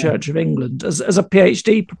patriarchy in the Church of England as a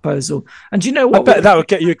PhD proposal. And do you know what? I bet that would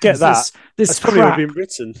get you that. That's probably would have been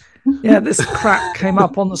written. Yeah, this crack came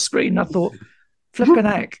up on the screen. I thought, flipping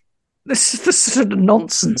heck, this is the sort of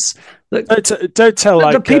nonsense. Don't tell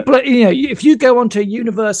the people. If you go onto a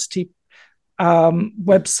university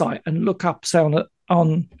website and look up, say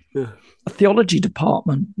on a theology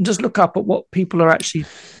department, and just look up at what people are actually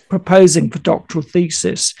proposing for doctoral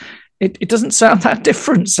thesis, it doesn't sound that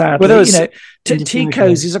different, sadly. Well, tea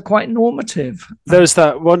cozies are quite normative. There's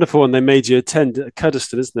that wonderful one they made you attend at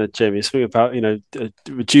Cuddeston, isn't there, Jamie? Something about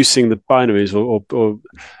reducing the binaries or the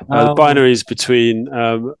binaries between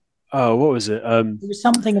what was it? It was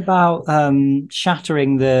something about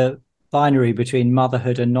shattering the binary between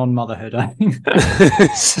motherhood and non-motherhood. I think.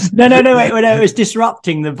 No, wait, it was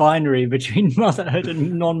disrupting the binary between motherhood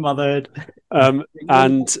and non-motherhood. And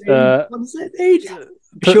what does it mean?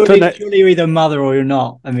 Surely you're either mother or you're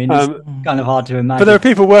not. I mean, it's kind of hard to imagine. But there are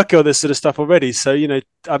people working on this sort of stuff already. So,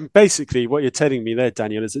 basically what you're telling me there,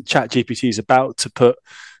 Daniel, is that ChatGPT is about to put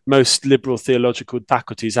most liberal theological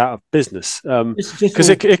faculties out of business because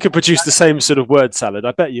it could produce the same sort of word salad.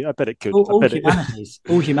 I bet it could. All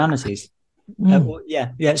humanities.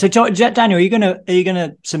 Yeah. So, Daniel, are you going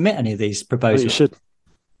to submit any of these proposals? Well, you should.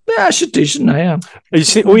 Yeah, I should do, shouldn't I? Yeah. You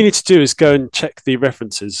see, all you need to do is go and check the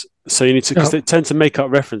references. So you need to, because they tend to make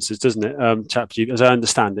up references, doesn't it, as I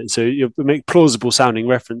understand it. So you make plausible sounding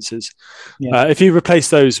references. Yeah. If you replace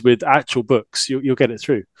those with actual books, you'll get it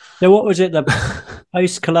through. So what was it? The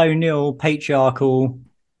post-colonial patriarchal.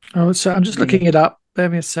 Oh, so I'm just looking it up. Bear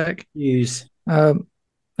me a sec. Use.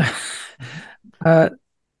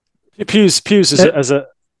 Pews as a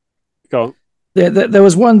go on. There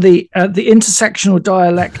was one, the intersectional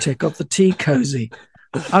dialectic of the tea cozy.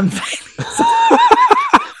 I'll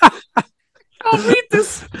read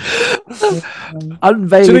this.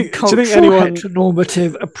 Unveiling cultural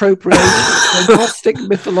heteronormative appropriation, agnostic,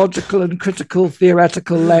 mythological, and critical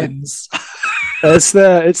theoretical lens. It's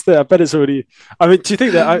there. I bet it's already. I mean, do you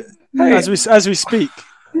think that as we speak,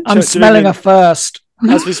 I'm smelling a first.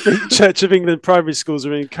 As we speak, Church of England primary schools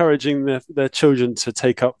are encouraging their children to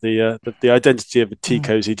take up the identity of a tea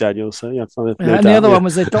cozy, Daniel. So yeah, and the other one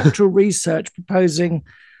was a doctoral research proposing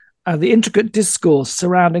the intricate discourse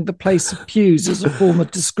surrounding the place of pews as a form of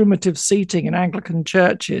discriminative seating in Anglican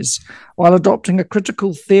churches, while adopting a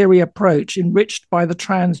critical theory approach enriched by the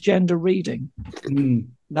transgender reading.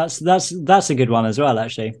 That's a good one as well,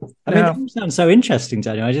 actually. I mean, it sounds so interesting,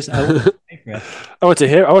 Daniel. I want to pay for it. I want to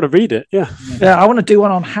hear. I want to read it. Yeah. I want to do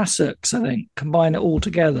one on hassocks. I think combine it all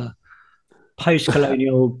together.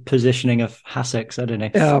 Post-colonial positioning of hassocks. I don't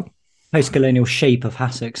know. Yeah. Post-colonial shape of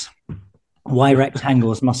hassocks. Why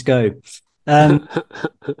rectangles must go. Someone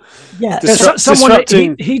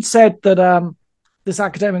he'd said that this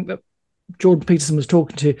academic that Jordan Peterson was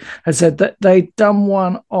talking to had said that they'd done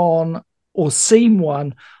one on, or seen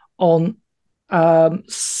one on,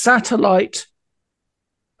 satellite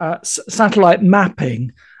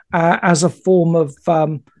mapping as a form of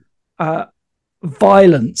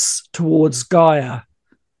violence towards Gaia,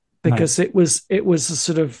 because it was a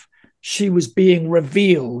sort of, she was being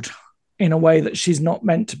revealed in a way that she's not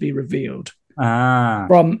meant to be revealed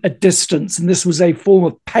from a distance. And this was a form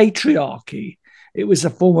of patriarchy. It was a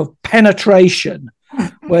form of penetration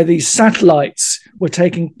where these satellites were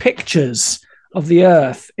taking pictures of the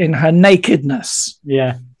Earth in her nakedness.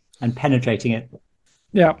 Yeah. And penetrating it.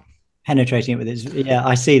 Yeah. Penetrating it with its... Yeah,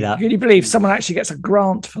 I see that. Can you believe someone actually gets a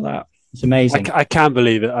grant for that? It's amazing. I can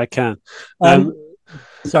believe it. I can.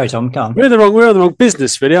 Sorry, Tom, come on. We're on the wrong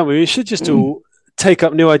business, really, aren't we? We should just all take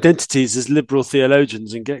up new identities as liberal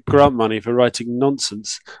theologians and get grant money for writing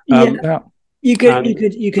nonsense. You could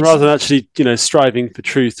rather than actually, striving for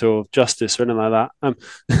truth or justice or anything like that.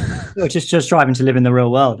 Or just striving to live in the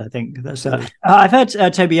real world. I think that's. I've heard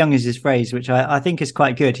Toby Young use his phrase, which I think is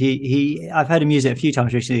quite good. I've heard him use it a few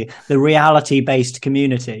times recently. The reality-based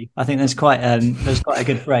community. I think that's quite a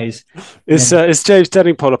good phrase. Is James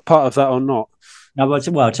Deningpole a part of that or not? No,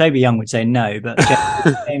 well, Toby Young would say no, but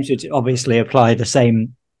James would obviously apply the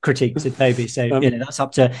same critique to Toby. So that's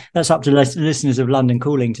up to listeners of London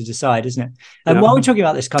Calling to decide, isn't it? And while we're talking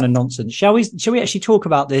about this kind of nonsense, shall we actually talk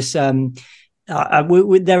about this? There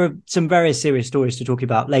are some very serious stories to talk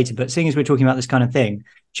about later, but seeing as we're talking about this kind of thing,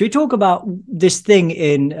 should we talk about this thing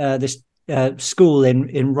in this school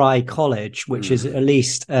in Rye College, which is at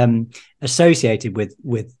least associated with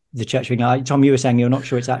the Church of England? Tom, you were saying you're not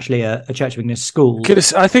sure it's actually a Church of England school.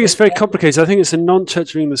 I think it's very complicated. I think it's a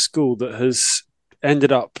non-Church of England school that has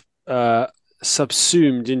ended up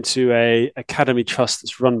subsumed into a academy trust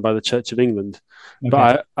that's run by the Church of England. Okay.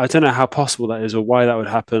 But I don't know how possible that is, or why that would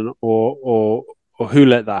happen, or who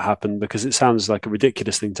let that happen, because it sounds like a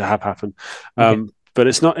ridiculous thing to have happen. Okay. But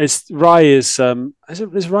it's not. It's Rye is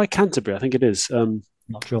Rye Canterbury? I think it is.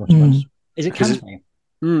 Not sure. Is it Canterbury?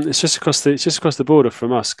 It's just across the border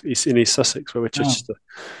from us, in East Sussex, where we're Chichester.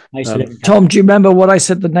 Tom, do you remember what I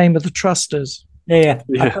said the name of the trust is? Yeah.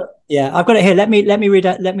 I've got it here. Let me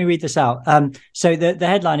read this out. So the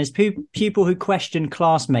headline is pupil who questioned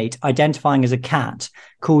classmate identifying as a cat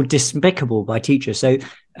called despicable by teacher. So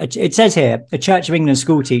it says here, a Church of England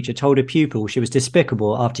school teacher told a pupil she was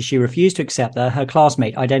despicable after she refused to accept that her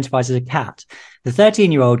classmate identifies as a cat. The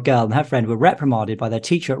 13-year-old girl and her friend were reprimanded by their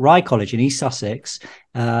teacher at Rye College in East Sussex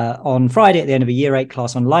on Friday at the end of a Year 8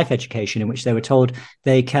 class on life education, in which they were told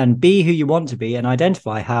they can be who you want to be and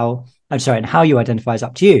and how you identify is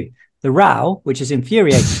up to you. The row, which has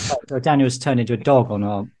infuriated Daniel's turned into a dog on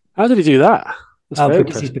our... How did he do that?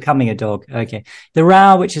 Because he's becoming a dog. Okay. The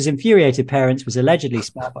row, which has infuriated parents, was allegedly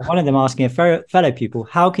sparked by one of them asking a fellow pupil,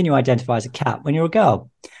 how can you identify as a cat when you're a girl?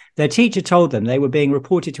 Their teacher told them they were being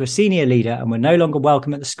reported to a senior leader and were no longer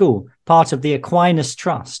welcome at the school, part of the Aquinas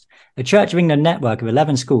Trust, a Church of England network of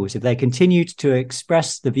 11 schools, if they continued to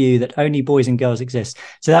express the view that only boys and girls exist.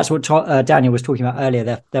 So that's what Daniel was talking about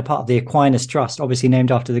earlier. They're part of the Aquinas Trust, obviously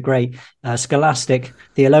named after the great scholastic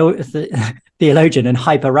theologian and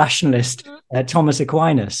hyper-rationalist Thomas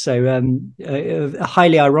Aquinas. So a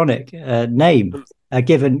highly ironic name.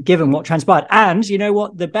 Given what transpired. And you know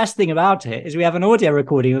what? The best thing about it is we have an audio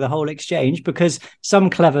recording of the whole exchange because some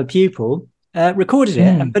clever pupil recorded it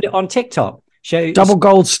and put it on TikTok. Double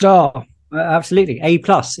gold star. Absolutely. A+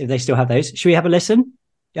 if they still have those. Should we have a listen?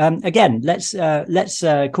 Again, let's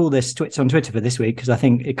call this Twits on Twitter for this week because I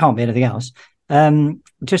think it can't be anything else.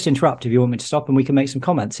 Just interrupt if you want me to stop and we can make some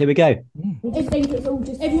comments. Here we go.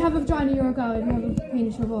 If you have a vagina, you're a girl. If you have a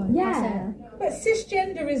penis, you're a boy. Yeah. But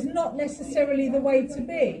cisgender is not necessarily the way to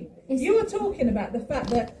be. You were talking about the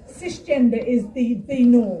fact that cisgender is the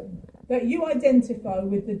norm, that you identify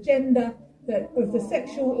with the gender of the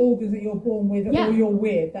sexual organs that you're born with or you're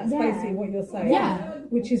with. That's basically what you're saying,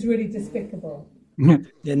 which is really despicable.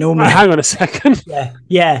 Yeah, normally. Hang on a second.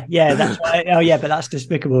 Yeah. That's right. Oh, yeah, but that's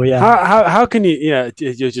despicable. Yeah. How can you? Yeah,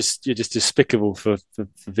 you're just despicable for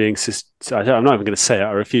being cis. I'm not even going to say it.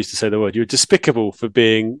 I refuse to say the word. You're despicable for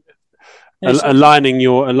being aligning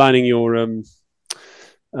your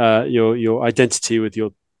identity with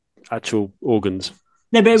your actual organs.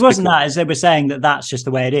 No, but it wasn't that. As they were saying that's just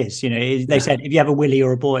the way it is. You know, they said if you have a willy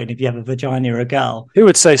or a boy, and if you have a vagina or a girl. Who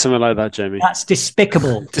would say something like that, Jamie? That's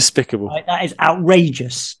despicable. Despicable. Right? That is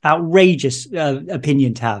outrageous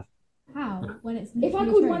opinion to have. How? When it's if I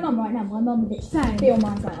called my mum right now, my mum would be on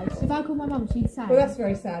my side. If I called my mum, she'd say. Well, that's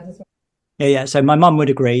very sad as well. Yeah. So my mum would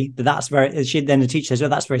agree that that's very. Then the teacher says, "Well,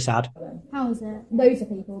 that's very sad." How is it? Loads of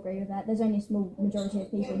people agree with that. There's only a small majority of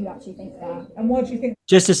people who actually think that. And why do you think?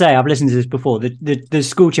 Just to say, I've listened to this before. The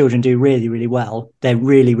school children do really, really well. They're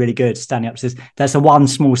really, really good standing up to this. There's a one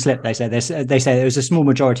small slip. They say there's a small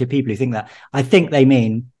majority of people who think that. I think they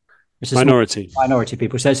mean it's a minority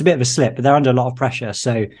people. So it's a bit of a slip, but they're under a lot of pressure.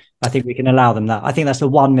 So I think we can allow them that. I think that's the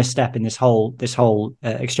one misstep in this whole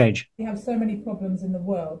exchange. We have so many problems in the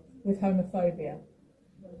world with homophobia.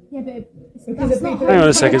 Yeah, but hang on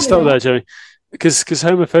a second. Stop there, Joey. Because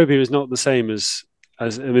homophobia is not the same as I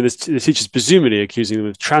mean, the teacher's presumably accusing them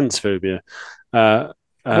of transphobia.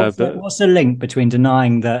 What's the link between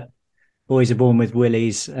denying that boys are born with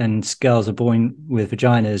willies and girls are born with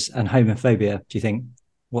vaginas and homophobia? Do you think?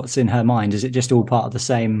 What's in her mind? Is it just all part of the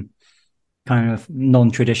same kind of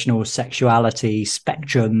non-traditional sexuality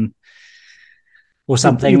spectrum or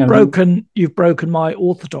something? You've broken my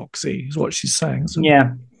orthodoxy, is what she's saying. So.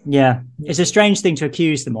 Yeah. It's a strange thing to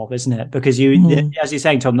accuse them of, isn't it? Because as you're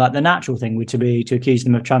saying, Tom, like the natural thing would be to accuse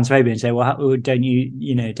them of transphobia and say, well, don't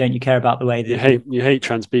you care about the way that you hate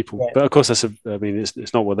trans people? Yeah. But of course,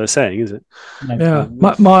 it's not what they're saying, is it? No.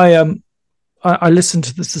 Yeah, I listened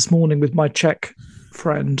to this morning with my Czech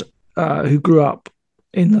friend who grew up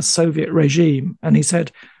in the Soviet regime, and he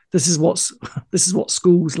said, "This is what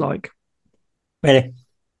school's like." Really?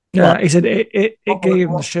 Yeah, he said it gave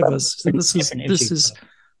him the shivers. So this is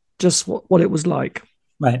just what it was like.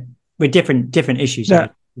 Right, with different issues. Yeah,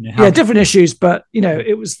 different issues, but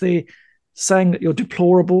it was the saying that you're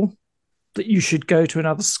deplorable, that you should go to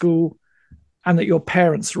another school, and that your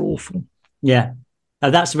parents are awful. Yeah.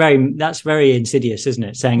 That's very insidious, isn't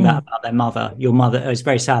it? Saying that about their mother, your mother. It's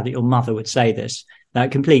very sad that your mother would say this. That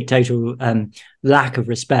complete, total lack of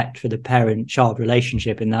respect for the parent-child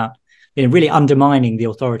relationship. In that, really undermining the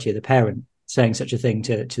authority of the parent, saying such a thing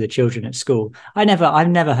to the children at school. I've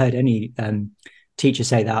never heard any teacher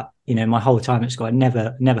say that. My whole time at school, I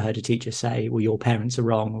never heard a teacher say, "Well, your parents are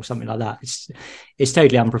wrong" or something like that. It's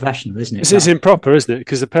totally unprofessional, isn't it? It's improper, isn't it?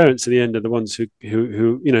 Because the parents, at the end, are the ones who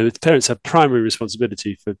the parents have primary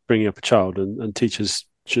responsibility for bringing up a child, and teachers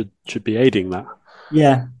should be aiding that.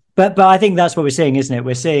 Yeah, but I think that's what we're seeing, isn't it?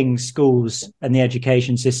 We're seeing schools and the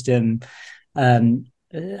education system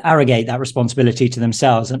arrogate that responsibility to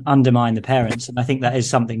themselves and undermine the parents, and I think that is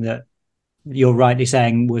something that you're rightly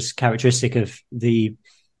saying was characteristic of the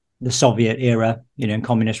Soviet era, in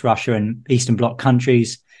communist Russia and Eastern Bloc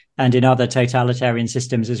countries, and in other totalitarian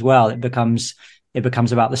systems as well. It becomes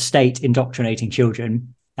about the state indoctrinating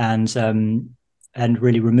children and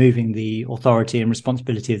really removing the authority and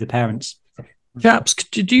responsibility of the parents. Chaps,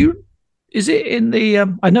 is it in the?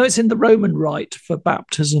 I know it's in the Roman Rite for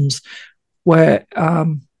baptisms, where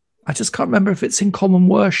I just can't remember if it's in common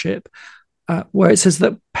worship, where it says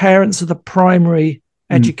that parents are the primary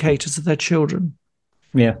educators of their children.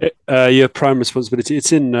 Yeah, your prime responsibility.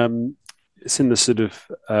 It's in the sort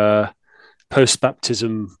of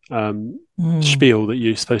post-baptism spiel that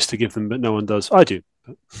you're supposed to give them, but no one does. I do.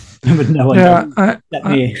 But no one does.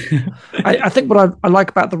 I think what I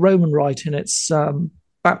like about the Roman rite in its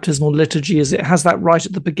baptismal liturgy is it has that right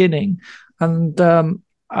at the beginning, and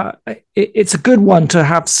it's a good one to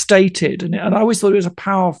have stated. And I always thought it was a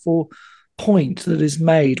powerful point that is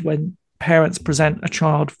made when parents present a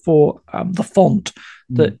child for the font.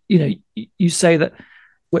 That you say that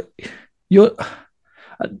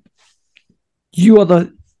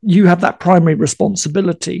you have that primary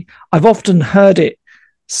responsibility. I've often heard it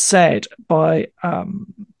said by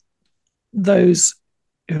those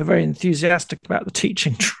who are very enthusiastic about the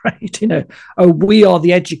teaching trade, we are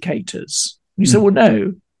the educators. And you say, well,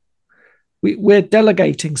 no, we're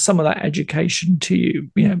delegating some of that education to you,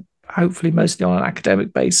 hopefully mostly on an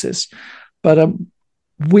academic basis. But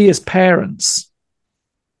we as parents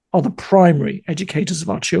are the primary educators of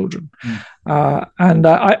our children. And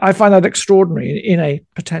I find that extraordinary in a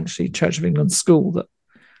potentially Church of England school that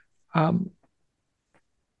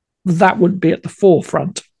that would be at the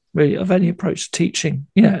forefront really of any approach to teaching,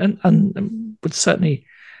 and would certainly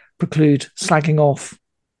preclude slagging off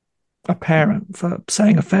a parent for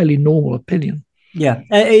saying a fairly normal opinion. But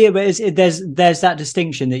there's that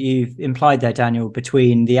distinction that you've implied there, Daniel,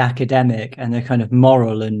 between the academic and the kind of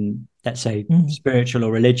moral and, let's say, spiritual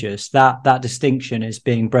or religious. That distinction is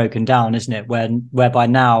being broken down, isn't it? Whereby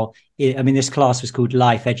now, this class was called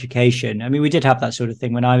life education. We did have that sort of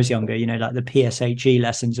thing when I was younger, like the PSHE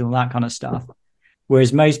lessons and all that kind of stuff.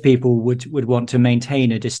 Whereas most people would want to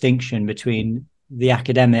maintain a distinction between the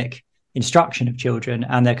academic instruction of children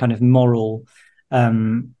and their kind of moral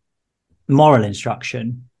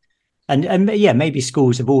instruction. And maybe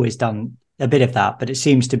schools have always done a bit of that, but it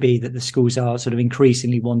seems to be that the schools are sort of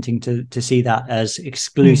increasingly wanting to see that as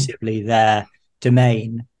exclusively their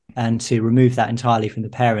domain, and to remove that entirely from the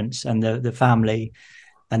parents and the family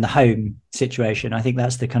and the home situation. I think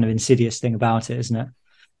that's the kind of insidious thing about it, isn't it?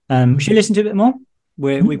 Should we listen to a bit more?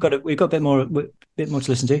 We've got a bit more to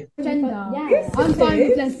listen to. Gender. Yeah. I'm fine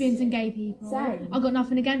with lesbians and gay people. Same. I've got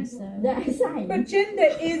nothing against them. Yeah, same. But gender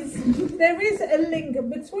there is a link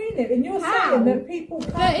between it, and you're saying that people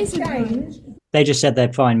can't change. They just said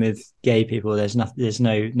they're fine with gay people. There's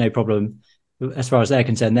no problem as far as they're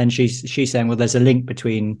concerned. Then she's saying, well, there's a link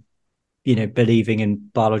between, believing in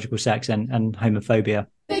biological sex and homophobia.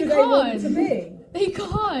 They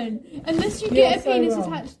can't. Unless you get a penis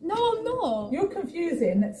attached. No, I'm not. You're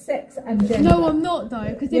confusing sex and gender. No, I'm not, though.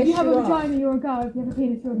 Because if you have a vagina, you're a girl. If you have a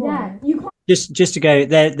penis, you're a boy. Yeah, you can't. Just to go,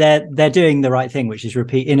 they're doing the right thing, which is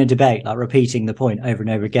repeating the point over and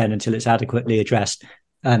over again until it's adequately addressed.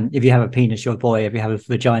 If you have a penis, you're a boy. If you have a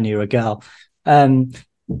vagina, you're a girl.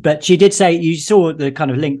 But she did say, you saw the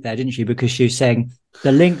kind of link there, didn't she? Because she was saying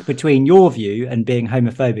the link between your view and being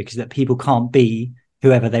homophobic is that people can't be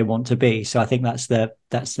whoever they want to be. So I think that's the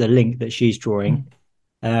link that she's drawing.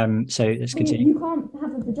 So let's continue. You can't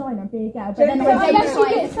have a vagina and be a girl, but then unless you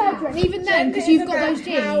get surgery, and even then, because you've got those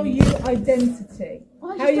genes. How you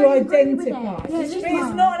identify.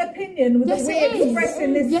 It's not an opinion that we express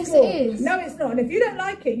in this school. Yes, it is. No, it's not. And if you don't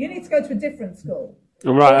like it, you need to go to a different school.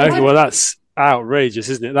 Right. Okay. Well, that's outrageous,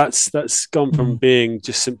 isn't it? That's gone from being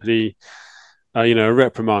just simply a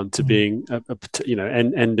reprimand to being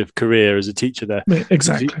end of career as a teacher there.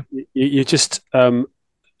 Exactly. You just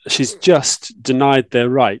she's just denied their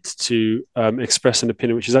right to express an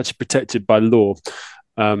opinion, which is actually protected by law,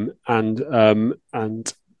 and to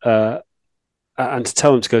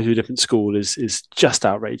tell them to go to a different school is just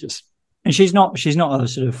outrageous. And she's not a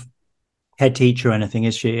sort of head teacher or anything,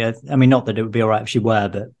 is she? Not that it would be all right if she were,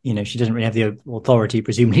 but she doesn't really have the authority,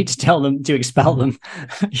 presumably, to tell them to expel them,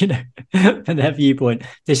 from their viewpoint.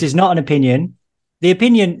 This is not an opinion. The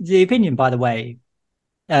opinion, by the way,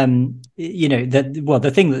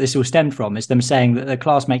 the thing that this all stemmed from is them saying that their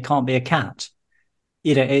classmate can't be a cat.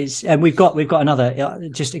 And we've got another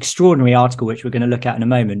just extraordinary article which we're going to look at in a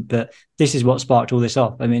moment. But this is what sparked all this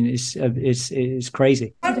off. It's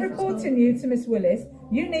crazy. I'm reporting you to Miss Willis.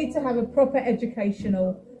 You need to have a proper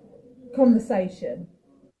educational conversation.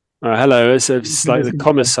 Hello, it's like the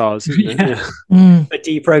commissars, isn't it? Yeah. A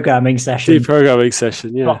deprogramming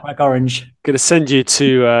session. Yeah. Clockwork Orange. Going to send you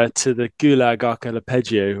to the Gulag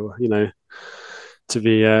Archipelago,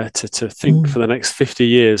 to think for the next 50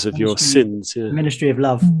 years of your sins. Yeah. Ministry of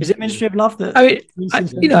Love. Is it Ministry of Love that?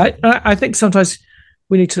 I think sometimes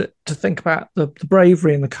we need to think about the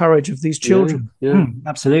bravery and the courage of these children. Yeah.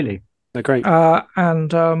 Absolutely. They're great.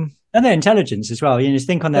 And their intelligence as well. Just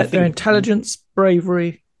think on their feet. Their intelligence,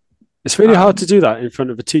 bravery. It's really hard to do that in front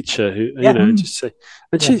of a teacher who, just say,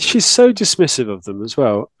 and she's so dismissive of them as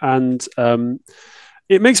well. And,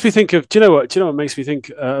 It makes me think of. Do you know what? Do you know what makes me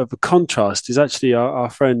think of a contrast? Is actually our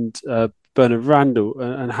friend Bernard Randall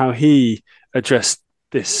and how he addressed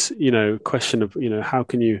this, question of, how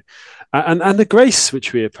can you, and the grace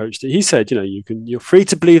which we approached it. He said, you're free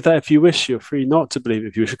to believe that if you wish. You're free not to believe it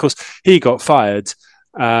if you wish. Of course, he got fired,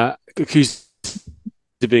 accused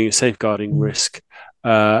of being a safeguarding risk.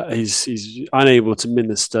 He's unable to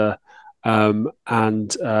minister, and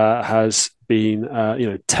has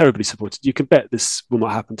been, terribly supported. You can bet this will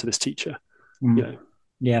not happen to this teacher.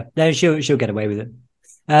 Yeah, she'll get away with it.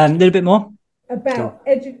 A little bit more about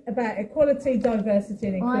equality, diversity,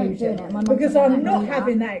 and inclusion. Because I'm not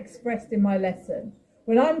having that expressed in my lesson.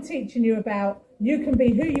 When I'm teaching you about you can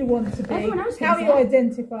be who you want to be, how you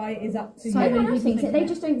identify is up to you. Everyone else thinks it. They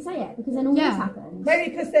just don't say it because then all this happens.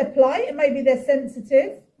 Maybe because they're polite and maybe they're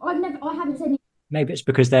sensitive. I haven't said. Maybe it's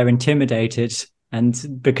because they're intimidated,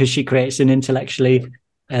 and because she creates an intellectually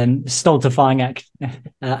stultifying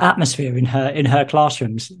atmosphere in her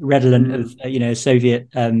classrooms, redolent of Soviet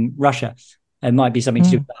Russia. It might be something to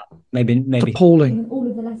do with that. Maybe appalling. All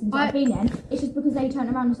of the lessons I've been in, it's just because they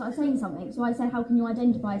turned around and started saying something. So I said, "How can you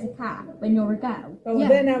identify as a cat when you're a girl?" Oh, well,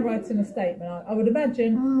 they're now writing a statement. I would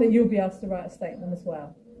imagine that you'll be asked to write a statement as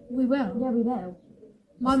well. We will. Yeah, we will.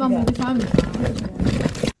 My mum will be fine with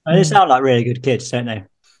that. They sound like really good kids, don't they?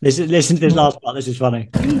 Listen to this last part. This is funny.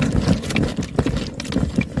 See,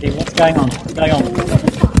 what's going on? What's going on?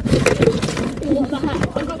 What the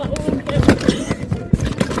heck? I got that all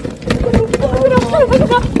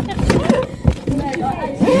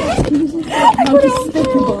on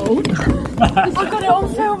film. I got it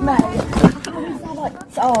on film, mate.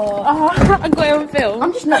 I got it on film.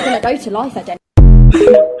 I'm just not going to go to life again.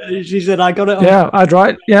 She said, "I got it on." Yeah, I'd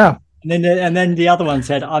write. Yeah. And then the other one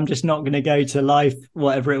said, "I'm just not going to go to life,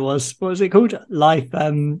 whatever it was. What was it called? Life.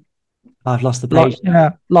 I've lost the page.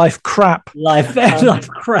 Life crap. Life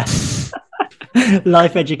crap.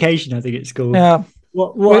 Life education, I think it's called. Yeah.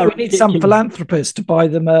 We need some philanthropists to buy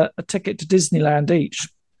them a ticket to Disneyland each.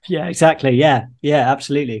 Yeah, exactly. Yeah,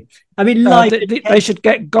 absolutely. I mean, they should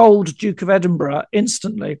get gold Duke of Edinburgh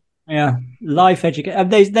instantly. Yeah, life education.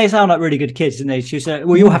 They sound like really good kids, and they. She said,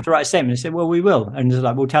 "Well, you'll have to write a statement." I said, "Well, we will," and it's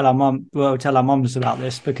like, "We'll tell our mums about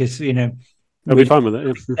this because they'll be fine with it.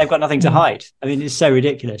 Yeah. They've got nothing to hide." I mean, it's so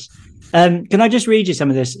ridiculous. Can I just read you some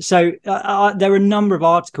of this? So there are a number of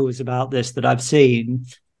articles about this that I've seen.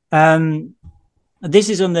 This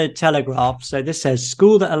is on the Telegraph. So this says,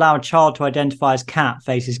 "School that allowed child to identify as cat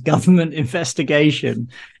faces government investigation."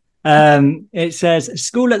 It says,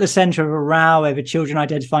 "School at the centre of a row over children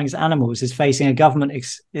identifying as animals is facing a government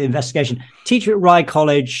investigation. Teacher at Rye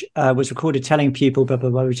College was recorded telling pupil, blah,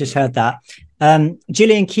 blah, blah." We just heard that.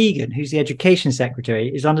 Gillian Keegan, who's the education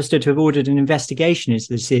secretary, is understood to have ordered an investigation into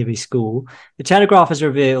the CV school. The Telegraph has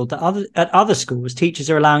revealed that at other schools, teachers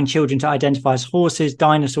are allowing children to identify as horses,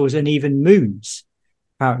 dinosaurs, and even moons.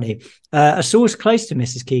 Apparently, a source close to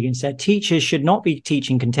Mrs. Keegan said teachers should not be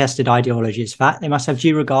teaching contested ideology as fact. They must have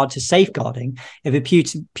due regard to safeguarding if a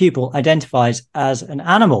pupil identifies as an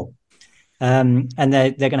animal. And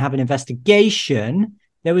they're going to have an investigation.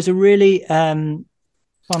 There was a really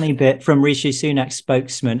funny bit from Rishi Sunak's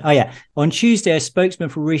spokesman. Oh, yeah. On Tuesday, a spokesman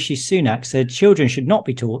for Rishi Sunak said children should not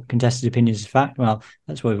be taught contested opinions as fact. Well,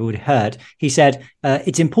 that's what we've already heard. He said,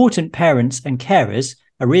 "It's important parents and carers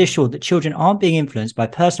are reassured that children aren't being influenced by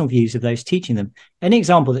personal views of those teaching them. Any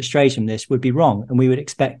example that strays from this would be wrong, and we would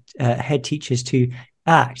expect head teachers to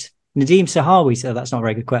act." Nadeem Sahawi said, that's not a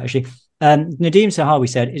very good quote, actually. Nadeem Sahawi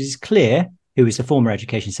said, "It is clear," who is the former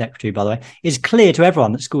education secretary, by the way, "it is clear to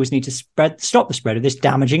everyone that schools need to stop the spread of this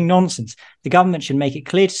damaging nonsense. The government should make it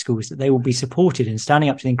clear to schools that they will be supported in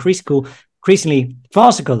standing up to the increasingly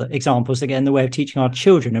farcical examples that get in the way of teaching our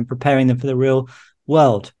children and preparing them for the real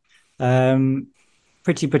world."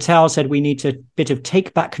 Priti Patel said, "We need a bit of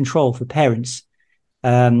take back control for parents,"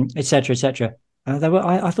 etc., etc.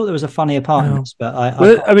 I thought there was a funnier part in this, but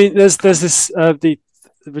I mean, there's this the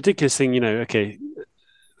ridiculous thing, okay,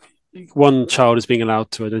 one child is being allowed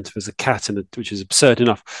to identify as a cat, which is absurd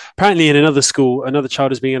enough. Apparently, in another school, another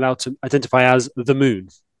child is being allowed to identify as the moon.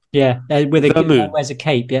 Yeah, with a moon. Wears a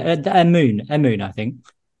cape. Yeah, a moon, I think.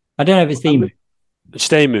 I don't know if it's the moon.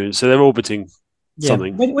 It's a moon, so they're orbiting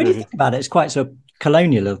something. When you think about it, it's quite sort of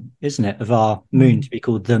colonial, isn't it, of our moon to be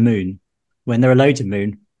called the moon when there are loads of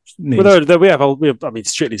moons. Well, we have, I mean,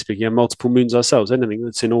 strictly speaking, have multiple moons ourselves. Anything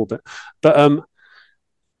that's in orbit, but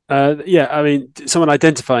I mean, someone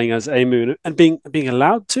identifying as a moon and being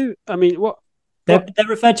allowed to. I mean, what they're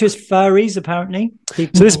referred to as furries, apparently. So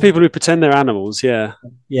this is people who pretend they're animals. Yeah,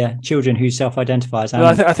 children who self-identify as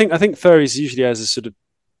animals. Well, I think furries usually has a sort of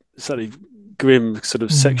slightly grim sort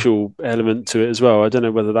of sexual element to it as well. I don't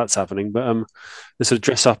know whether that's happening, but they sort of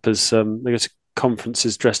dress up as they go to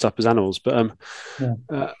conferences dressed up as animals. But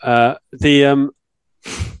they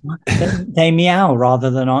meow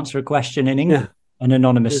rather than answer a question in English. Yeah. An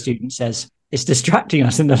anonymous student says it's distracting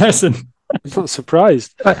us in the lesson. I'm not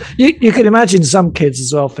surprised. You can imagine some kids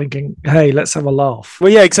as well thinking, "Hey, let's have a laugh." Well,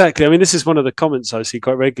 yeah, exactly. I mean, this is one of the comments I see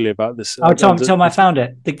quite regularly about this. Tom, I found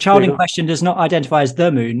it. The child in question does not identify as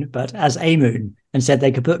the moon, but as a moon, and said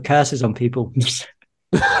they could put curses on people.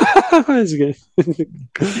 That's good.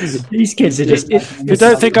 These kids are just. If you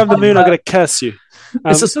don't think I'm the moon, I'm going to curse you.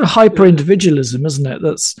 It's a sort of hyper individualism, isn't it?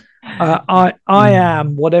 That's I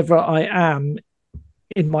am whatever I am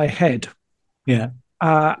in my head. Yeah.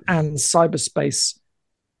 And cyberspace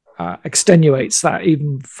extenuates that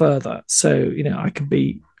even further. So,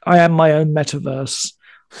 I am my own metaverse.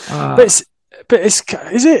 Is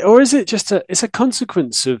it just it's a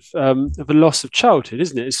consequence of a loss of childhood,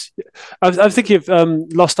 isn't it? I'm thinking of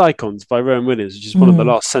Lost Icons by Rowan Williams, which is one of the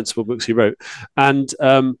last sensible books he wrote, and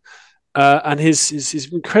his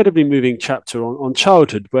incredibly moving chapter on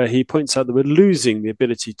childhood, where he points out that we're losing the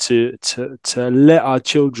ability to let our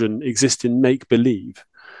children exist in make believe.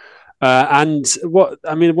 And one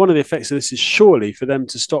of the effects of this is surely for them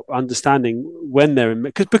to stop understanding when they're in,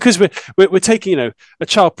 because we're taking, a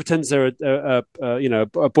child pretends they're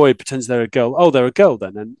a boy pretends they're a girl. Oh, they're a girl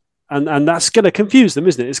then, and that's going to confuse them,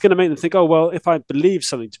 isn't it? It's going to make them think, oh well, if I believe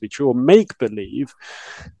something to be true or make believe,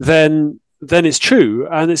 then it's true,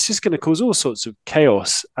 and it's just going to cause all sorts of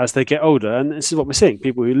chaos as they get older. And this is what we're seeing: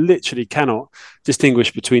 people who literally cannot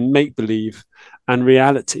distinguish between make believe and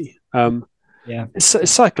reality. It's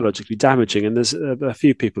psychologically damaging, and there's a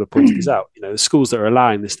few people have pointed this out. The schools that are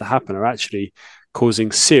allowing this to happen are actually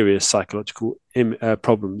causing serious psychological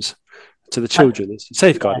problems to the children. It's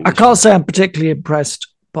safeguarding. I can't say I'm particularly impressed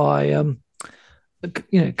by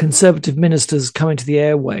conservative ministers coming to the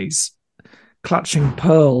airways, clutching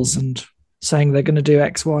pearls and saying they're going to do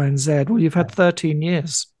X, Y, and Z. Well, you've had 13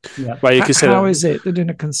 years. Yeah. Well, how is it that in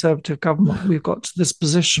a conservative government we've got to this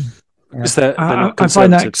position? They're not I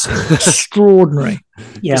find that extraordinary.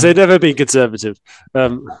 Because they've never been conservative.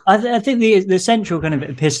 I think the central kind of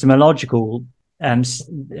epistemological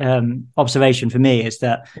observation for me is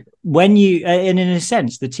that when you, in a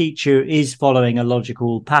sense, the teacher is following a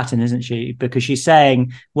logical pattern, isn't she? Because she's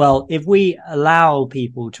saying, well, if we allow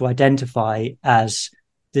people to identify as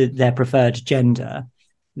their preferred gender,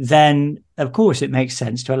 then of course it makes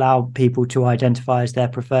sense to allow people to identify as their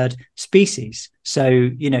preferred species. So,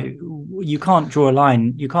 you can't draw a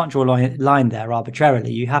line. You can't draw a line there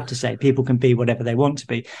arbitrarily. You have to say people can be whatever they want to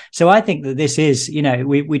be. So I think that this is,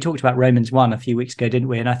 we talked about Romans 1 a few weeks ago, didn't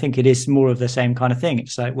we? And I think it is more of the same kind of thing.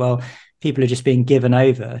 It's like, well, people are just being given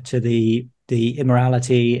over to the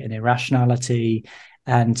immorality and irrationality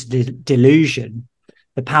and the delusion,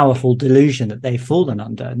 the powerful delusion that they've fallen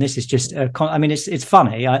under. And this is just it's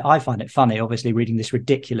funny. I find it funny, obviously, reading this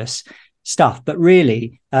ridiculous stuff, but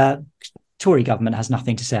really Tory government has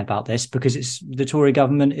nothing to say about this, because the Tory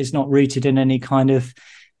government is not rooted in any kind of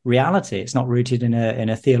reality. It's not rooted in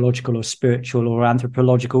a theological or spiritual or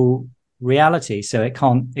anthropological reality. So it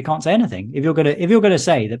can't say anything. If you're going to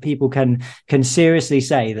say that people can seriously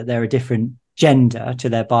say that they're a different gender to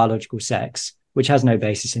their biological sex, which has no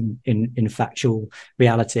basis in factual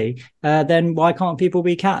reality, then why can't people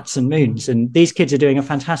be cats and moons? And these kids are doing a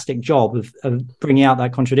fantastic job of bringing out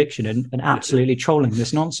that contradiction and absolutely trolling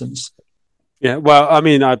this nonsense. Yeah, well,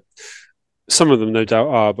 some of them no doubt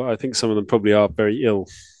are, but I think some of them probably are very ill.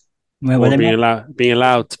 Well, being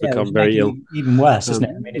allowed to become very ill. Even worse, isn't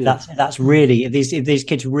it? If that's really, if these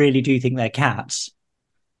kids really do think they're cats.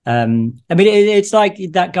 It's like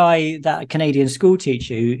that Canadian school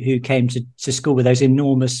teacher who came to school with those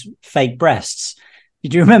enormous fake breasts.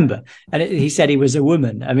 Did you remember? And he said he was a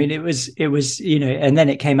woman. It was and then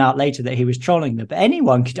it came out later that he was trolling them. But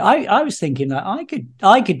anyone could. I was thinking that I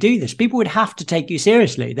could do this. People would have to take you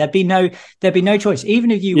seriously. There'd be no choice. Even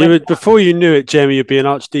if you before you knew it, Jamie, you'd be an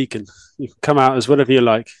archdeacon. You can come out as whatever you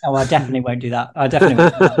like. Oh, I definitely won't do that. I definitely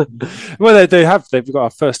won't do that. Well, they've got our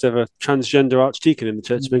first ever transgender archdeacon in the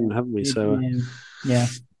Church of England, haven't we? So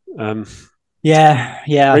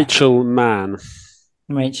yeah. Rachel Mann.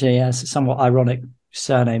 Rachel, yeah, it's a somewhat ironic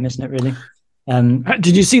surname, isn't it, really?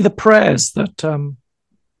 Did you see the prayers that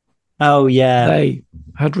they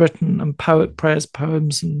had written, and prayers,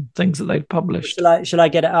 poems and things that they'd published? Shall I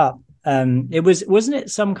get it up? Wasn't it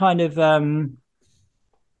some kind of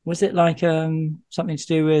was it like something to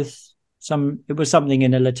do with it was something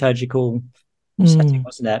in a liturgical setting,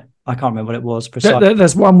 wasn't it? I can't remember what it was precisely.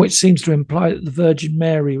 There's one which seems to imply that the Virgin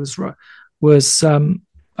Mary was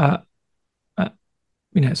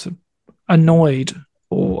sort of annoyed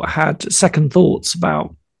or had second thoughts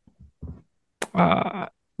about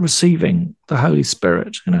receiving the Holy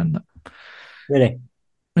Spirit. Really?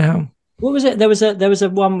 Yeah. What was it? There was a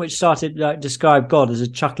one which started describe God as a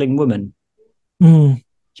chuckling woman. Mm. Do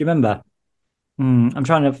you remember? I'm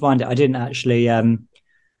trying to find it. I didn't actually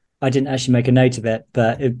make a note of it,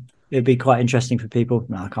 but it'd be quite interesting for people.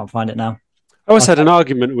 No, I can't find it now. I always had an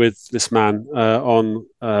argument with this man on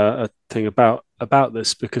a thing about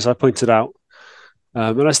this, because I pointed out,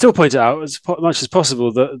 and I still point it out as much as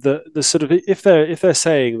possible, that the sort of, if they're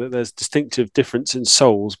saying that there's distinctive difference in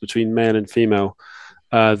souls between male and female,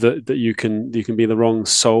 that you can be the wrong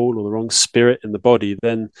soul or the wrong spirit in the body,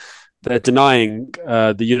 then they're denying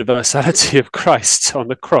the universality of Christ on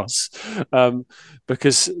the cross,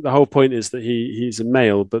 because the whole point is that he's a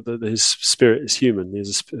male, but that his spirit is human.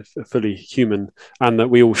 He's a fully human, and that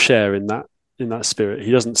we all share in that spirit.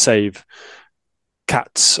 He doesn't save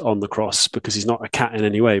cats on the cross because he's not a cat in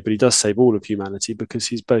any way, but he does save all of humanity because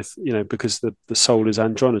he's both, because the soul is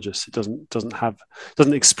androgynous. It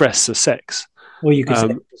doesn't express a sex. Or you could say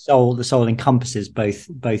the soul encompasses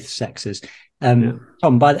both sexes. Tom,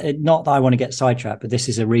 not that I want to get sidetracked, but this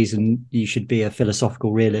is a reason you should be a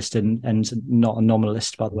philosophical realist and not a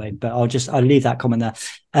nominalist, by the way. But I'll leave that comment there.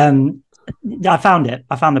 I found it.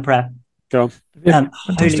 I found the prayer. Go on.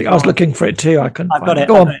 Fantastic. I was looking for it too. I couldn't. I've got it.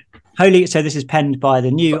 Go on. Holy. So this is penned by the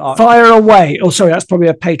new. Fire away. Oh, sorry. That's probably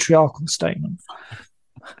a patriarchal statement.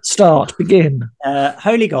 Start. Begin.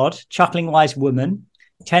 Holy God, chuckling wise woman,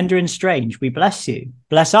 tender and strange, we bless you.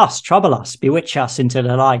 Bless us, trouble us, bewitch us into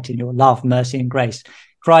delight in your love, mercy, and grace.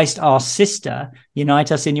 Christ, our sister,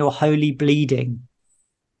 unite us in your holy bleeding.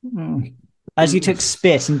 As you took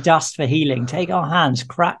spit and dust for healing, take our hands,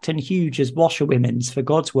 cracked and huge as washerwomen's for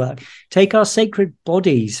God's work. Take our sacred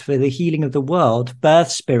bodies for the healing of the world.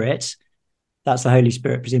 Birth spirit, that's the Holy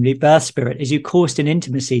Spirit, presumably. Birth spirit, as you coursed in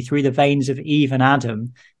intimacy through the veins of Eve and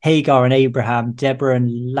Adam, Hagar and Abraham, Deborah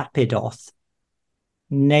and Lapidoth,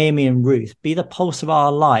 Naomi and Ruth, be the pulse of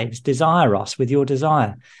our lives, desire us with your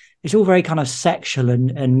desire. It's all very kind of sexual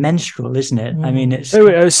and menstrual, isn't it? I mean, it's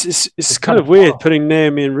kind of weird putting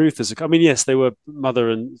Naomi and Ruth as yes, they were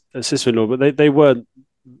mother and sister-in-law, but they weren't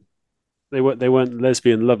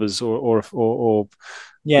lesbian lovers or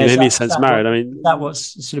in any sense married. I mean, that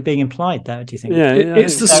what's sort of being implied there, do you think? Yeah,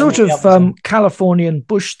 it's the sort of Californian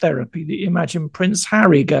bush therapy that you imagine Prince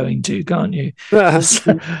Harry going to, can't you? Some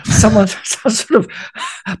sort of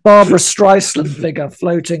Barbara Streisand figure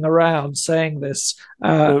floating around saying this,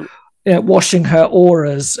 washing her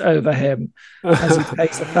auras over him as he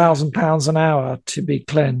pays £1,000 an hour to be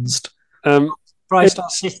cleansed. Christ, our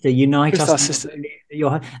sister, unite us. Our sister.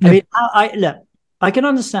 Look, I can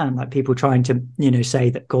understand people trying to,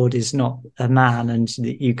 say that God is not a man and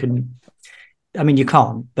that you can. I mean, you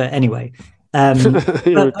can't, but anyway.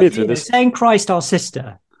 Saying Christ, our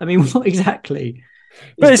sister. I mean, what exactly?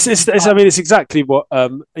 But it's exactly what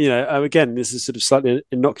again, this is sort of slightly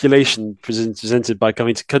inoculation presented by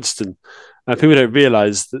coming to Cuddesdon. People don't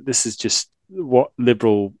realise that this is just what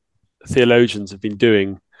liberal theologians have been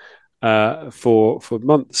doing for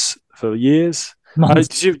months, for years. Do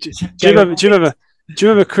you remember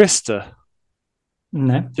Krista?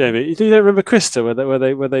 No, Jamie, you don't remember Krista where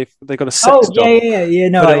they got a sex doll? Yeah.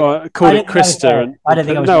 No, called it Krista. I don't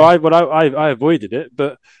think I was. No, I avoided it,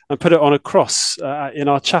 but I put it on a cross in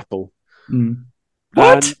our chapel.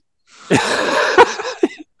 What?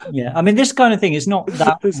 Yeah, I mean, this kind of thing is not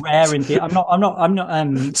that rare in theatre. I'm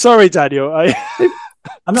not. Sorry, Daniel.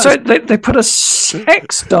 I'm not. So they put a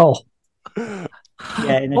sex doll.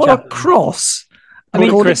 Yeah, in on a cross. I mean,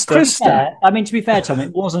 Krista. To be fair, Tom,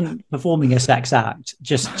 it wasn't performing a sex act.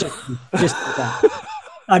 Just that.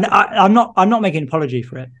 And I'm not making an apology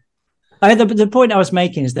for it. The point I was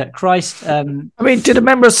making is that Christ. Did a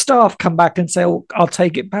member of staff come back and say, "Oh, I'll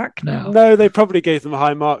take it back now"? No, they probably gave them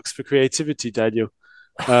high marks for creativity, Daniel.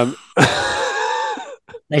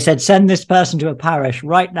 They said, "Send this person to a parish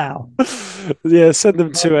right now." Yeah, send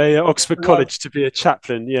them to a Oxford College to be a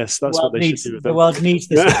chaplain. Yes, that's what they should do with them. The world needs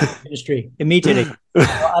this ministry immediately.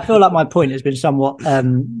 I feel like my point has been somewhat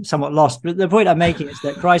lost. But the point I'm making is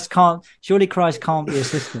that Christ can't be a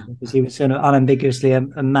sister because he was sort of unambiguously a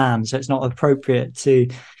man, so it's not appropriate to.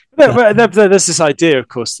 There's this idea, of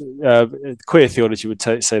course, queer theology would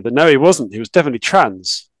say that no, he wasn't. He was definitely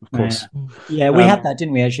trans, of course. Yeah, we had that,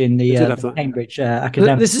 didn't we, actually, in the Cambridge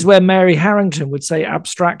academic. This is where Mary Harrington would say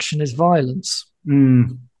abstraction is violence.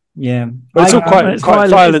 Yeah. But it's all quite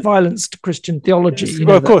violent. It's violence to Christian theology.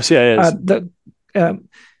 Of course, yeah.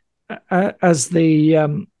 As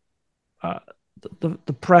the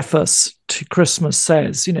preface to Christmas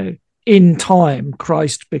says, in time,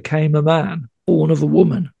 Christ became a man, born of a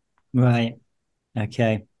woman. Right.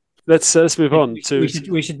 Okay. Let's move on to.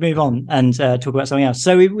 We should move on and talk about something else.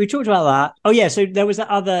 So we talked about that. Oh yeah. So there was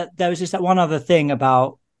just that one other thing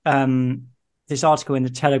about this article in the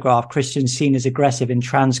Telegraph: Christians seen as aggressive in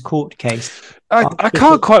trans court case. I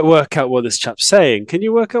can't quite work out what this chap's saying. Can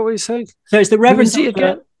you work out what he's saying? So it's the Reverend. Who is he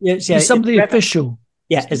again? He's somebody official.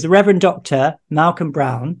 Yeah, it's the Reverend Dr. Malcolm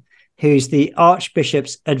Brown, who's the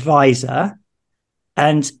Archbishop's advisor,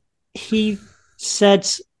 and he said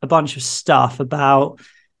a bunch of stuff about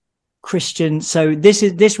Christian. So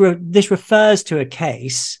this refers to a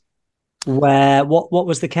case where what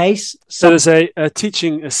was the case? So there's a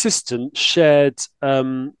teaching assistant shared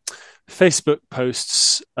Facebook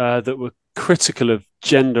posts that were critical of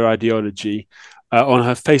gender ideology on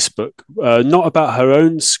her Facebook, not about her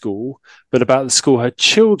own school, but about the school her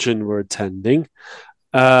children were attending,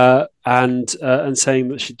 and saying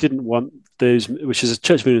that she didn't want those, which is a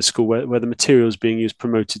church movement school where the materials being used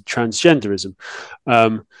promoted transgenderism,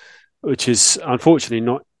 which is unfortunately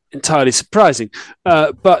not entirely surprising.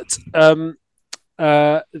 Should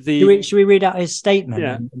we read out his statement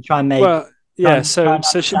and try and make? Well, yeah. So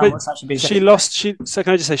she lost. So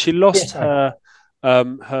can I just say she lost her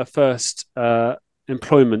first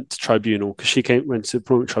employment tribunal because she went to the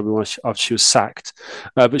employment tribunal after she was sacked.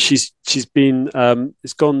 But she's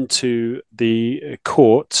gone to the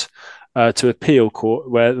court. To appeal court,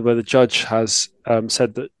 where the judge has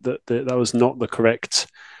said that was not the correct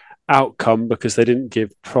outcome because they didn't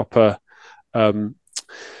give proper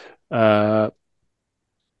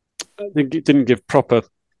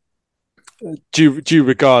due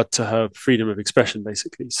regard to her freedom of expression,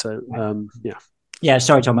 basically. So yeah.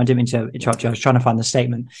 Sorry, Tom, I didn't mean to interrupt you. I was trying to find the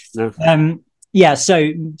statement. No. So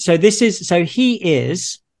he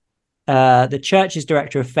is the church's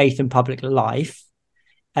director of faith and public life.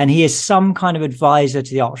 And he is some kind of advisor to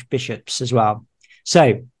the archbishops as well.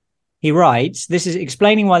 So he writes, this is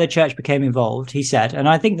explaining why the church became involved, he said, and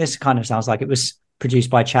I think this kind of sounds like it was produced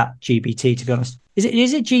by ChatGPT, to be honest. Is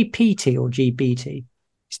it GPT or GBT?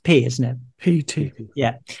 It's P, isn't it? PT.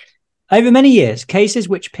 Yeah. Over many years, cases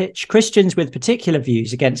which pitch Christians with particular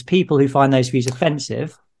views against people who find those views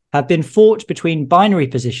offensive have been fought between binary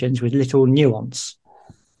positions with little nuance.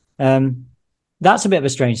 That's a bit of a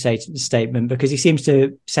strange statement because he seems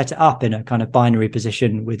to set it up in a kind of binary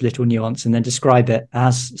position with little nuance and then describe it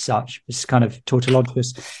as such. It's kind of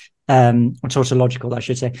tautological, I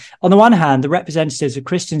should say. On the one hand, the representatives of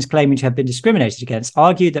Christians claiming to have been discriminated against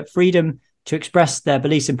argued that freedom to express their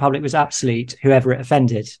beliefs in public was absolute, whoever it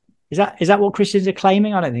offended. Is that what Christians are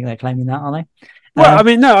claiming? I don't think they're claiming that, are they? Well, I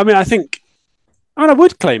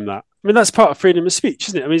would claim that. I mean, that's part of freedom of speech,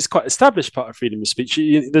 isn't it? I mean, it's quite established part of freedom of speech.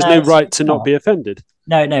 There's no right to not be offended.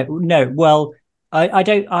 No. Well,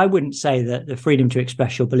 I wouldn't say that the freedom to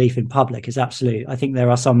express your belief in public is absolute. I think there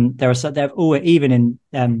are even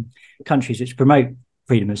in countries which promote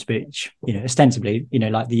freedom of speech, ostensibly,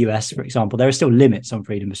 like the US, for example, there are still limits on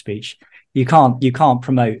freedom of speech. You can't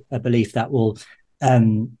promote a belief that will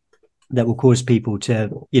cause people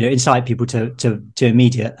to, incite people to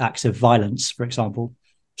immediate acts of violence, for example.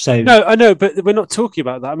 So no, I know, but we're not talking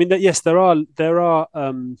about that. I mean, yes, there are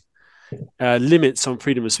limits on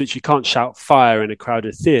freedom of speech. You can't shout fire in a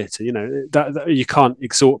crowded theatre. That you can't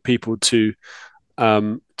exhort people to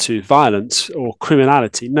violence or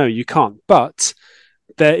criminality. No, you can't. But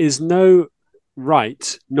there is no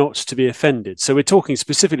right not to be offended. So we're talking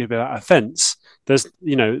specifically about offence. There's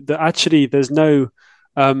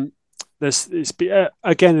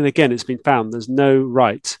again and again it's been found there's no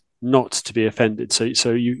right not to be offended.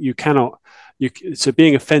 So you cannot. So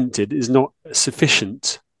being offended is not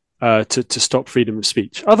sufficient to stop freedom of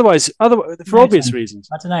speech. Otherwise, for obvious reasons.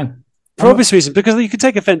 I don't know. For obvious reasons, because you can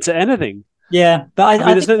take offence at anything. Yeah, but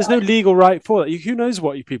there's no legal right for that. Who knows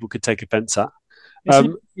what people could take offence at?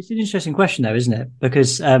 It's an interesting question, though, isn't it?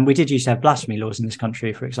 Because we did used to have blasphemy laws in this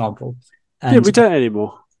country, for example. Yeah, we don't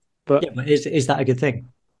anymore. But is that a good thing?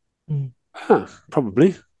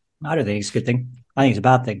 Probably. I don't think it's a good thing. I think it's a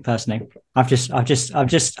bad thing, personally. I've just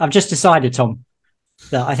decided, Tom,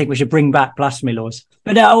 that I think we should bring back blasphemy laws.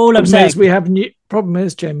 But all I'm saying is we have new. Problem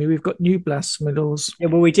is, Jamie, we've got new blasphemy laws. Yeah,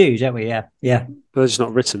 well, we do, don't we? Yeah. But they're just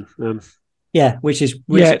not written. Yeah, which is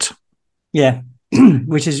worse,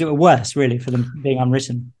 really, for them being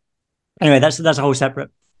unwritten. Anyway, that's a whole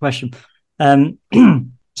separate question.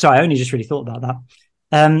 Sorry, I only just really thought about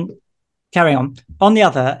that. Carrying on. On the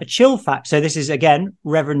other, a chill fact. So this is, again,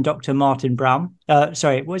 Reverend Dr. Martin Brown.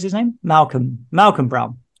 What was his name? Malcolm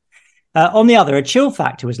Brown. On the other, a chill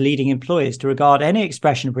factor was leading employers to regard any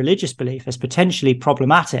expression of religious belief as potentially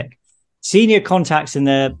problematic Senior contacts in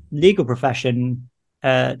the legal profession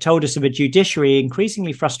told us of a judiciary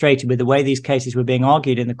increasingly frustrated with the way these cases were being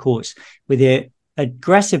argued in the courts, with the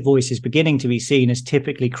aggressive voices beginning to be seen as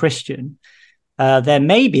typically Christian. There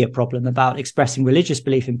may be a problem about expressing religious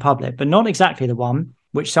belief in public, but not exactly the one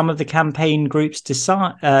which some of the campaign groups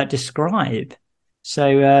describe.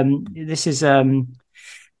 So this is...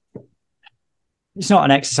 it's not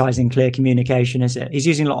an exercise in clear communication, is it? He's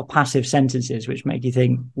using a lot of passive sentences, which make you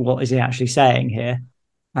think, what is he actually saying here?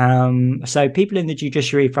 So people in the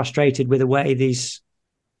judiciary frustrated with the way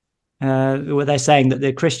where they're saying that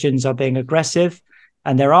the Christians are being aggressive,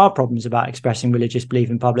 and there are problems about expressing religious belief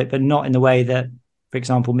in public, but not in the way that, for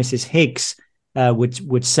example, Mrs. Higgs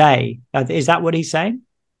would say. Is that what he's saying?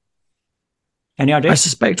 Any idea? I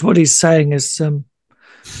suspect what he's saying is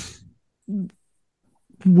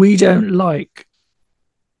we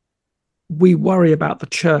worry about the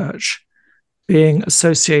church being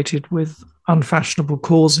associated with unfashionable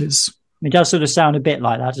causes. It does sort of sound a bit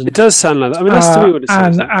like that, doesn't it? It does sound like that. I mean, that's to me what it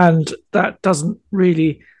sounds like. And that doesn't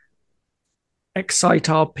really excite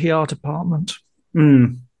our PR department.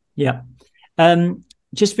 Yeah.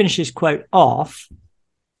 Just finish this quote off.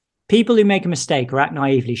 People who make a mistake or act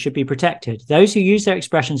naively should be protected. Those who use their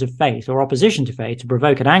expressions of faith or opposition to faith to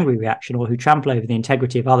provoke an angry reaction, or who trample over the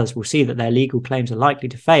integrity of others, will see that their legal claims are likely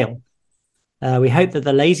to fail. We hope that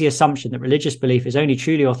the lazy assumption that religious belief is only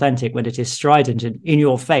truly authentic when it is strident and in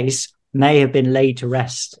your face may have been laid to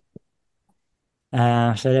rest.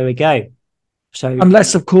 So there we go. So,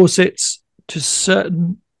 unless, of course, it's to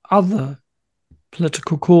certain other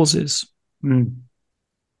political causes.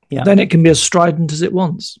 Yeah. Then it can be as strident as it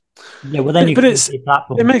wants. Yeah, well, then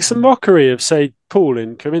it makes a mockery of, say, Paul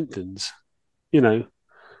in Corinthians. You know,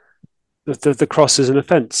 the cross is an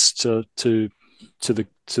offence to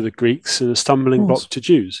the Greeks and a stumbling block to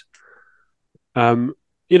Jews. You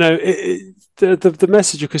know, the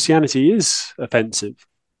message of Christianity is offensive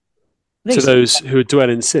to those who dwell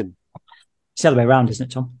in sin. It's the other way around, isn't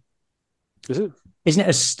it, Tom? Is it?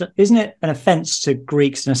 Isn't it an offence to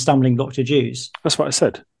Greeks and a stumbling block to Jews? That's what I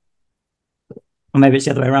said. Or maybe it's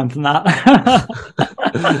the other way around from that.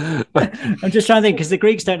 I'm just trying to think, because the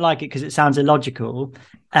Greeks don't like it because it sounds illogical,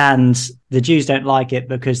 and the Jews don't like it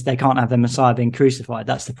because they can't have their Messiah being crucified.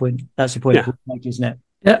 That's the point. That's the point, isn't it?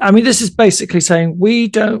 Yeah, I mean, this is basically saying we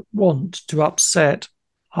don't want to upset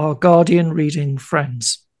our Guardian reading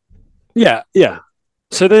friends. Yeah.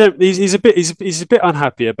 So he's a bit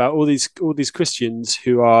unhappy about all these Christians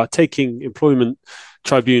who are taking employment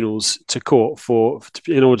tribunals to court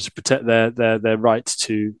in order to protect their right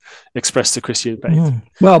to express the Christian faith.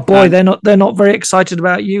 Well, boy, they're not very excited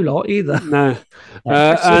about you lot either. No,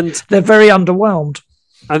 and they're very underwhelmed.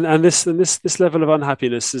 And this level of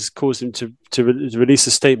unhappiness has caused him to release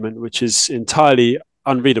a statement which is entirely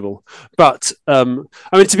unreadable. But I mean,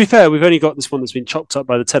 to be fair, we've only got this one that's been chopped up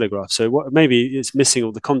by the Telegraph, so maybe it's missing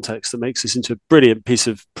all the context that makes this into a brilliant piece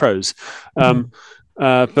of prose.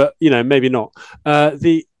 But you know, maybe not. I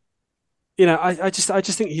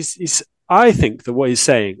just think I think that what he's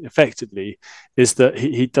saying effectively is that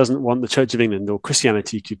he doesn't want the Church of England or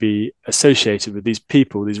Christianity to be associated with these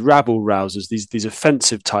people, these rabble rousers, these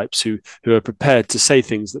offensive types who are prepared to say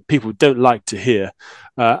things that people don't like to hear,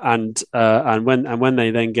 and when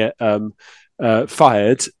they then get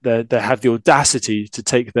fired, they have the audacity to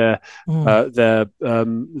take their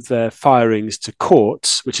firings to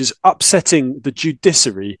courts, which is upsetting the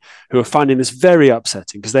judiciary, who are finding this very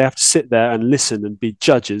upsetting because they have to sit there and listen and be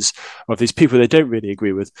judges of these people they don't really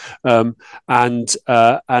agree with, and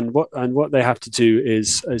what they have to do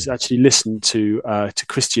is actually listen to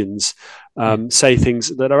Christians say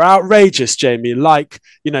things that are outrageous, Jamie, like,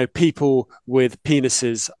 you know, people with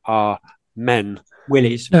penises are men.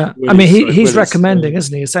 Willies. Yeah. I mean, he's recommending,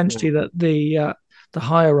 isn't he, essentially that the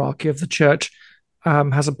hierarchy of the church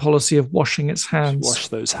has a policy of washing its hands. Wash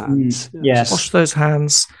those hands. Yes. Wash those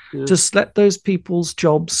hands. Yeah. Just let those people's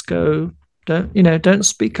jobs go. Don't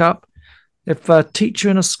speak up. If a teacher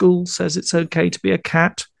in a school says it's okay to be a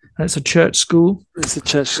cat, and it's a church school,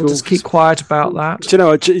 just keep quiet about that. Do you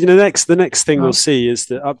know? The next thing we'll see is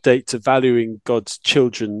the update to valuing God's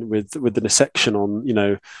children with an section on, you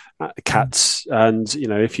know, cats, and, you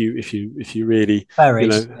know, if you really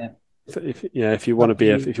furries, if you want to be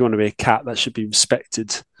a cat, that should be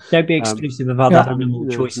respected. Don't be exclusive of other animal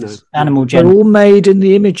choices. Animal gender. They're all made in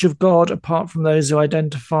the image of God, apart from those who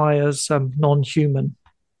identify as non-human.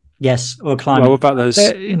 Yes, or climate. Well, what about those?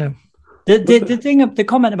 The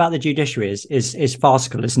comment about the judiciary is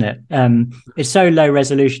farcical, isn't it? It's so low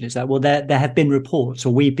resolution. It's like, well, there have been reports,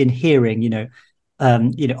 or we've been hearing, you know,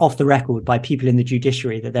 off the record by people in the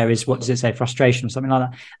judiciary that there is, what does it say, frustration or something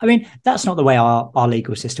like that. I mean, that's not the way our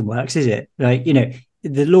legal system works, is it? Like,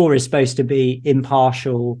 the law is supposed to be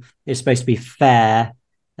impartial. It's supposed to be fair.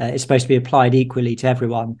 It's supposed to be applied equally to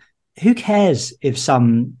everyone. Who cares if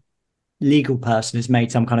some legal person has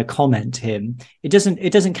made some kind of comment to him? It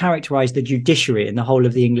doesn't characterize the judiciary and the whole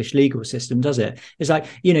of the English legal system, does it? It's like,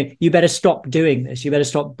 you better stop doing this. You better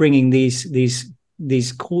stop bringing these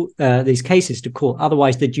cases to court.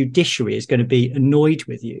 Otherwise, the judiciary is going to be annoyed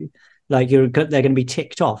with you. Like they're going to be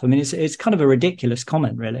ticked off. I mean, it's kind of a ridiculous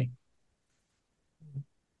comment, really.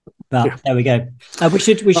 But there we go. We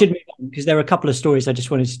should move on, because there are a couple of stories I just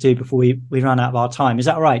wanted to do before we run out of our time. Is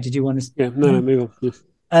that all right? Did you want to? Yeah, no, move on. Yeah.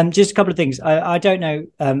 Just a couple of things. I don't know.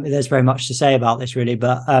 There's very much to say about this, really,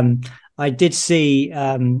 but I did see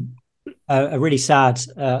a really sad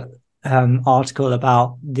article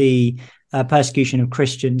about the persecution of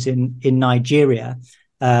Christians in Nigeria.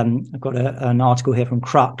 I've got an article here from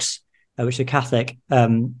Crux, which is a Catholic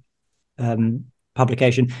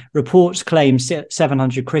publication. Reports claim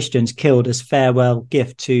 700 Christians killed as farewell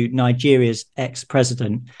gift to Nigeria's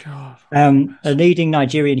ex-president. A leading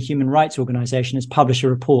Nigerian human rights organization has published a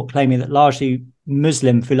report claiming that largely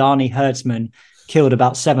Muslim Fulani herdsmen killed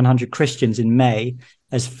about 700 Christians in May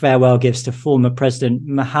as farewell gifts to former President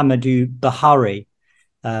Muhammadu Buhari,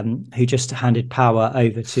 who just handed power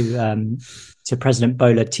over to President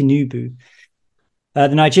Bola Tinubu. The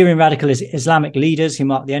Nigerian radical Islamic leaders who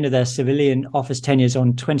mark the end of their civilian office tenures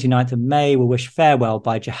on 29th of May will wish farewell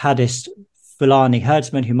by jihadist Fulani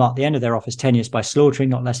herdsmen who mark the end of their office tenures by slaughtering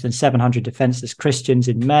not less than 700 defenseless Christians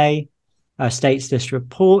in May, states this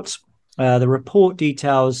report. The report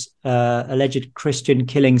details alleged Christian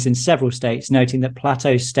killings in several states, noting that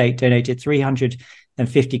Plateau State donated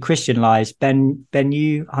 350 Christian lives,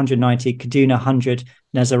 Benue 190, Kaduna 100,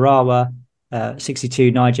 Nasarawa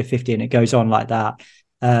 62, Niger 50, and it goes on like that.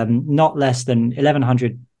 Not less than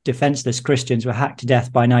 1,100 defenseless Christians were hacked to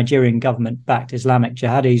death by Nigerian government-backed Islamic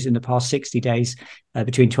jihadis in the past 60 days,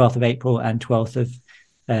 between 12th of April and 12th of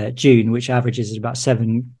June, which averages at about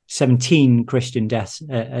 17 Christian deaths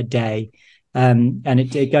a day. And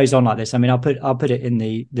it goes on like this. I mean, I'll put it in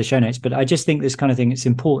the show notes, but I just think this kind of thing, it's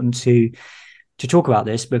important to talk about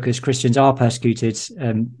this, because Christians are persecuted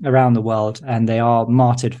around the world, and they are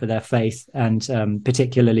martyred for their faith, and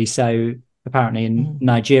particularly so apparently in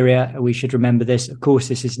Nigeria. We should remember this. Of course,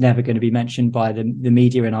 this is never going to be mentioned by the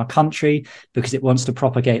media in our country, because it wants to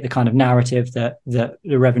propagate the kind of narrative that the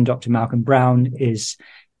Reverend Dr. Malcolm Brown is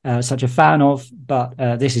such a fan of. But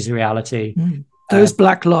this is the reality. Those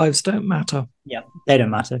black lives don't matter. Yeah, they don't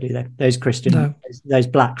matter, do they? Those those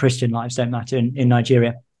black Christian lives don't matter in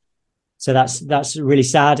Nigeria. So that's really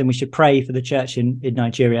sad, and we should pray for the church in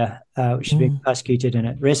Nigeria, which is being persecuted and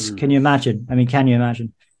at risk. Can you imagine? I mean, can you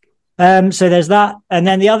imagine? So there's that. And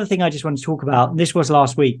then the other thing I just want to talk about, and this was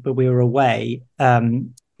last week, but we were away,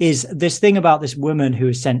 is this thing about this woman who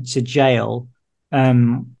was sent to jail.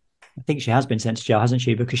 I think she has been sent to jail, hasn't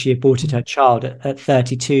she? Because she aborted her child at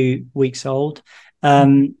 32 weeks old.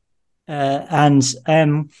 I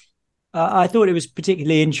thought it was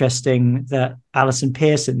particularly interesting that Alison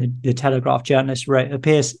Pearson, the Telegraph journalist, wrote a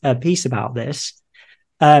piece about this.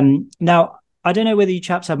 Now, I don't know whether you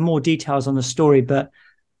chaps have more details on the story, but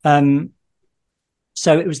so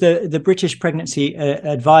it was the British Pregnancy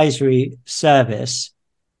Advisory Service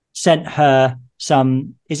sent her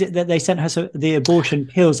some. Is it that they sent her the abortion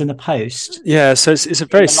pills in the post? Yeah, so it's a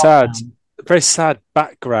very sad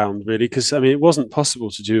background, really, because I mean, it wasn't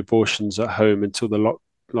possible to do abortions at home until the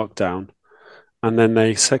lockdown, and then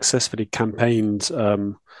they successfully campaigned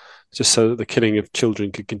just so that the killing of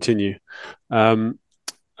children could continue,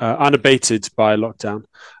 unabated by lockdown,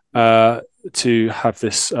 to have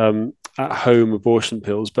this at-home abortion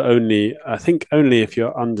pills, but only if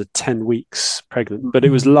you're under 10 weeks pregnant. But it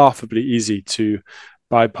was laughably easy to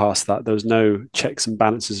bypass that. There was no checks and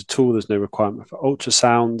balances at all. There's no requirement for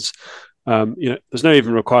ultrasounds. There's no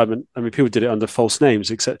even requirement. I mean, people did it under false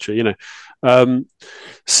names, etc.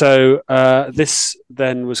 So this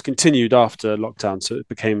then was continued after lockdown. So it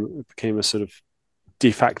became a sort of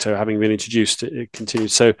de facto, having been introduced. It continued.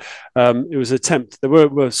 So it was an attempt. There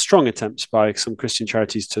were strong attempts by some Christian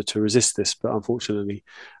charities to resist this, but unfortunately,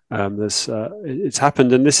 it's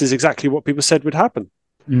happened, and this is exactly what people said would happen.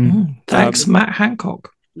 Thanks, Matt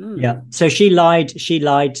Hancock. Yeah. So she lied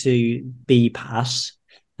to BPAS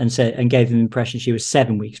and gave them the impression she was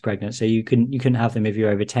 7 weeks pregnant. So you couldn't have them if you're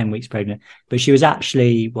over 10 weeks pregnant. But she was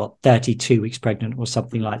actually 32 weeks pregnant or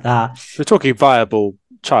something like that. We're talking viable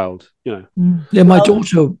child, Yeah, my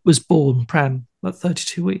daughter was born at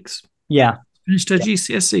 32 weeks. Yeah. Finished her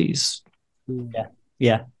GCSEs.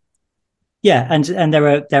 Yeah. Yeah, and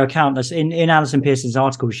there are countless in Alison Pearson's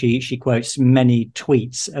article. She quotes many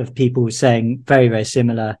tweets of people saying very, very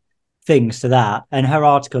similar things to that. And her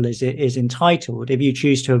article is entitled, "If you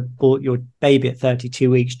choose to abort your baby at 32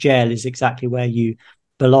 weeks, jail is exactly where you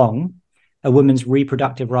belong. A woman's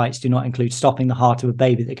reproductive rights do not include stopping the heart of a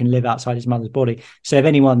baby that can live outside his mother's body." So if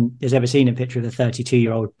anyone has ever seen a picture of a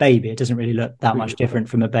 32-year-old baby, it doesn't really look that much different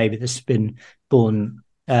from a baby that's been born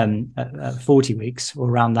at 40 weeks or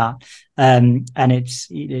around that. And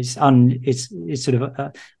it's sort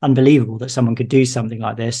of unbelievable that someone could do something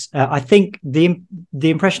like this. I think the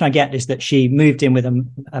impression I get is that she moved in with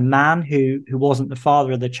a man who wasn't the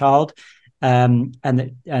father of the child. And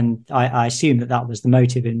I assume that was the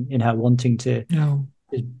motive in her wanting to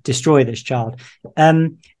destroy this child.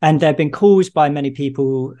 And there have been calls by many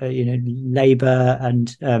people, Labour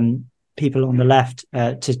and people on the left,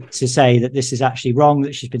 to say that this is actually wrong,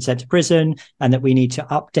 that she's been sent to prison, and that we need to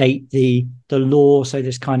update the law so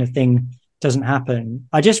this kind of thing doesn't happen.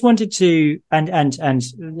 I just wanted to, and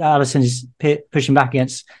Alison is pushing back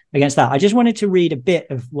against that. I just wanted to read a bit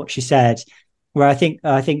of what she said, where I think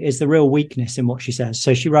is the real weakness in what she says.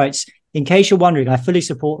 So she writes, "In case you're wondering, I fully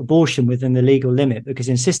support abortion within the legal limit, because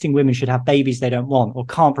insisting women should have babies they don't want or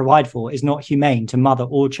can't provide for is not humane to mother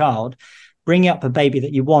or child. Bringing up a baby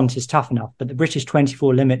that you want is tough enough, but the British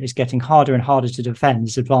 24 limit is getting harder and harder to defend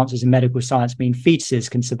as advances in medical science mean fetuses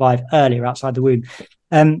can survive earlier outside the womb."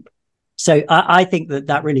 So I think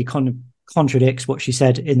that really contradicts what she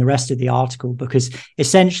said in the rest of the article, because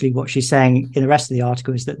essentially what she's saying in the rest of the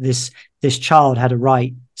article is that this child had a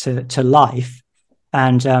right to life,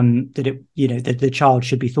 and that the child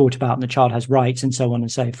should be thought about, and the child has rights, and so on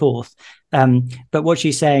and so forth. But what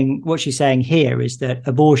she's saying here is that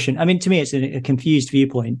abortion, I mean, to me, it's a confused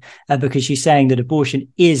viewpoint, because she's saying that abortion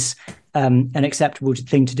is an acceptable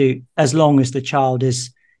thing to do as long as the child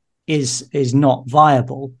is not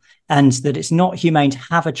viable, and that it's not humane to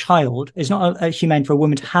have a child. It's not humane for a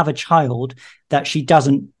woman to have a child that she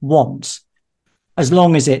doesn't want, as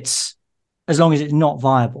long as it's not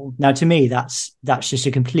viable. Now, to me, that's just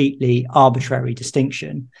a completely arbitrary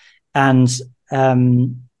distinction, and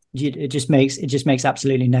it just makes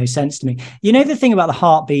absolutely no sense to me. The thing about the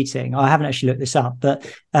heart beating, I haven't actually looked this up, but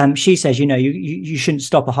she says, you shouldn't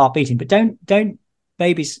stop a heart beating, but don't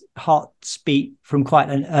babies' hearts beat from quite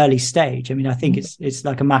an early stage? I mean, I think it's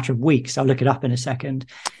like a matter of weeks. I'll look it up in a second.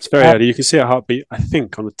 It's very early. You can see a heartbeat, I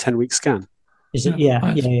think, on a 10-week scan. Is it? Yeah.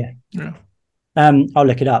 I'll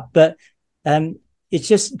look it up, but it's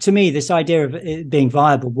just, to me, this idea of it being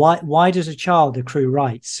viable. Why does a child accrue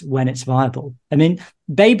rights when it's viable? I mean,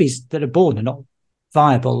 babies that are born are not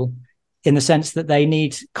viable in the sense that they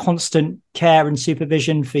need constant care and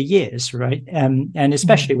supervision for years, right? And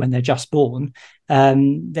especially when they're just born,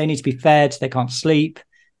 they need to be fed. They can't sleep.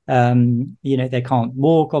 They can't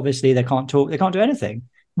walk. Obviously, they can't talk. They can't do anything.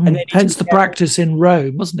 And hence the practice in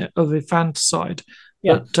Rome, wasn't it, of infanticide?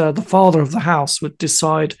 Yeah. That the father of the house would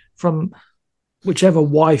decide from whichever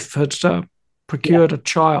wife had procured a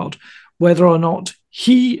child whether or not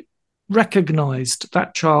he recognized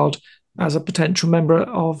that child as a potential member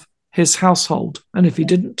of his household, and if he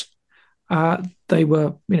didn't, they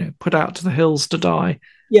were put out to the hills to die.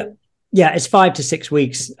 It's 5 to 6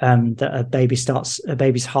 weeks that a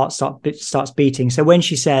baby's heart starts beating. So when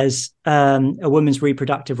she says a woman's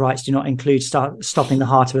reproductive rights do not include stopping the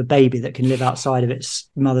heart of a baby that can live outside of its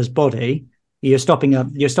mother's body, you're stopping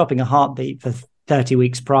a heartbeat for 30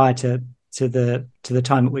 weeks prior to the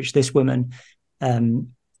time at which this woman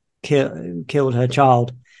killed her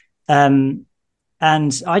child.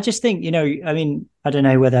 And I just think, I mean, I don't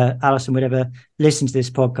know whether Alison would ever listen to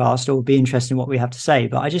this podcast or be interested in what we have to say,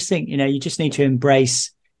 but I just think, you just need to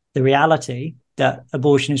embrace the reality that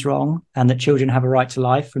abortion is wrong, and that children have a right to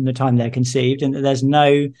life from the time they're conceived, and that there's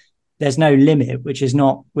no limit, which is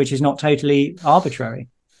not totally arbitrary.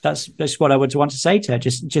 That's what I would want to say to her.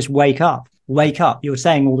 Just wake up. You're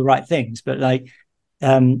saying all the right things, but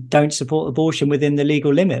don't support abortion within the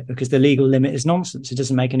legal limit, because the legal limit is nonsense. It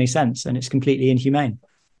doesn't make any sense, and it's completely inhumane.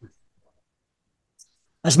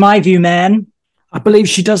 That's my view, man. I believe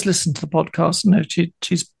she does listen to the podcast. No,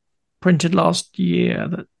 she's printed last year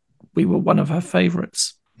that we were one of her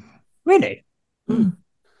favourites. Really? Is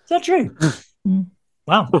that true?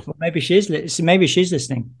 Wow. Well, maybe she's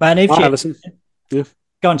listening. But if Hi, Alison. Yeah.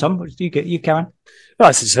 Go on, Tom. You Karen.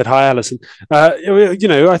 I said hi, Alison. I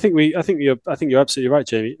think you're absolutely right,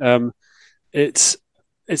 Jamie. It's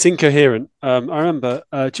incoherent. I remember.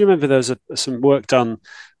 Do you remember there was some work done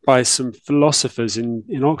by some philosophers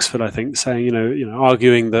in Oxford, I think, saying,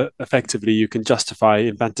 arguing that effectively you can justify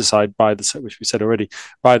infanticide which we said already,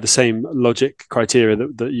 by the same logic criteria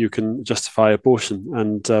that you can justify abortion.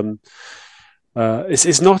 And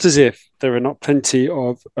it's not as if there are not plenty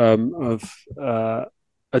of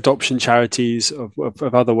adoption charities, of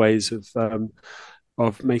other ways of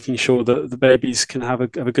making sure that the babies can have a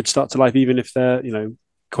good start to life, even if they're,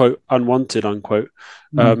 quote, unwanted, unquote.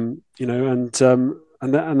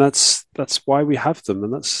 And that's why we have them,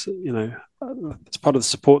 and that's it's part of the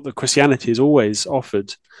support that Christianity has always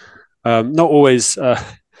offered. Not always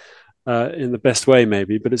in the best way,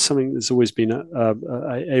 maybe, but it's something that's always been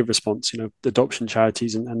a response. Adoption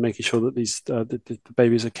charities and making sure that the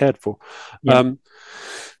babies are cared for. Yeah. I mean,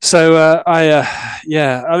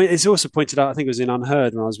 it's also pointed out, I think it was in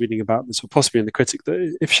Unheard when I was reading about this, or possibly in The Critic,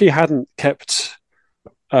 that if she hadn't kept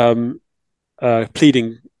pleading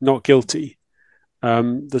not guilty,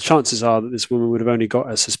 the chances are that this woman would have only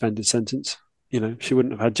got a suspended sentence. She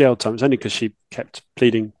wouldn't have had jail time. It's only because she kept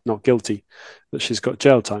pleading not guilty that she's got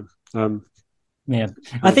jail time.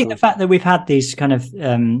 I think the fact that we've had these kind of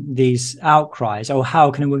these outcries,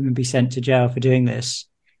 how can a woman be sent to jail for doing this?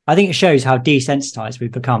 I think it shows how desensitized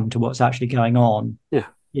we've become to what's actually going on. Yeah.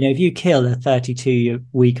 If you kill a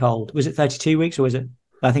 32-week-old, was it 32 weeks or was it?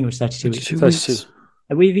 I think it was 32 weeks. 32.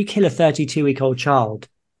 If you kill a 32-week-old child,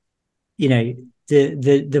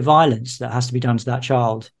 the violence that has to be done to that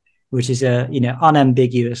child, which is a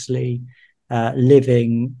unambiguously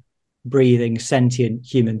living, breathing, sentient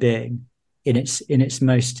human being in its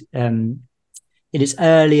most in its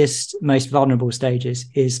earliest, most vulnerable stages,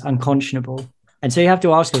 is unconscionable. And so you have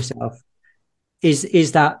to ask yourself,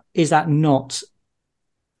 is that not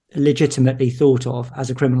legitimately thought of as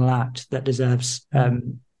a criminal act that deserves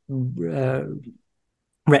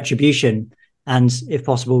retribution and, if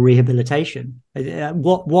possible, rehabilitation?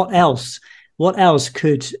 What else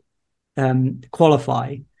could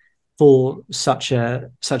qualify for such a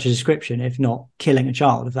description, if not killing a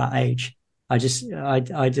child of that age? I just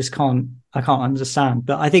can't understand.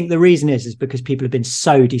 But I think the reason is because people have been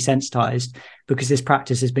so desensitized, because this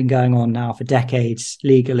practice has been going on now for decades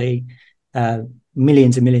legally.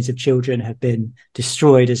 Millions and millions of children have been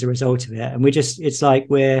destroyed as a result of it, and it's like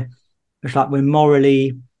we're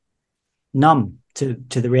morally numb to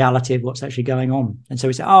the reality of what's actually going on. And so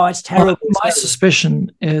we say, it's terrible. My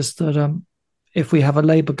suspicion is that if we have a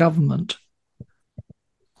Labour government,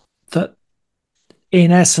 that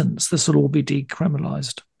in essence this will all be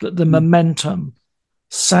decriminalised, that the momentum,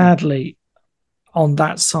 sadly, on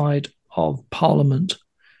that side of Parliament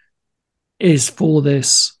is for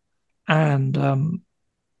this, and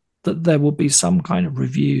that there will be some kind of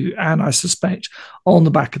review. And I suspect on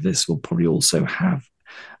the back of this we'll probably also have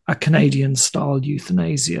a Canadian-style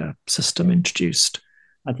euthanasia system introduced.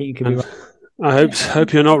 I think you could be right. I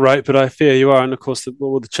hope you're not right, but I fear you are. And of course, what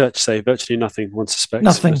will the church say? Virtually nothing, one suspects.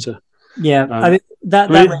 Nothing. But, that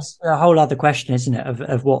was a whole other question, isn't it?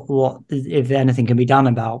 Of what, if anything, can be done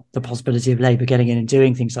about the possibility of Labour getting in and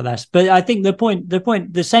doing things like this. But I think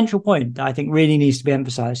the central point that I think really needs to be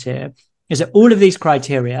emphasised here is that all of these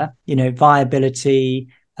criteria, viability,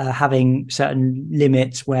 having certain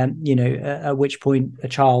limits where, at which point a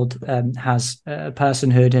child has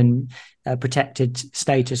personhood and protected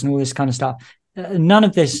status and all this kind of stuff. None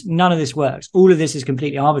of this works. All of this is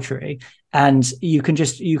completely arbitrary, and you can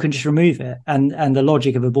just remove it, and the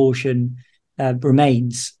logic of abortion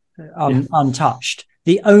remains untouched.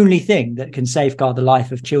 The only thing that can safeguard the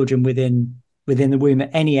life of children within the womb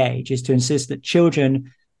at any age is to insist that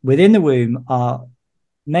children within the womb are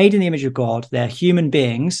made in the image of God. They're human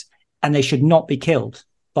beings, and they should not be killed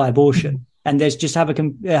by abortion. And there's just have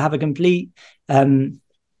a complete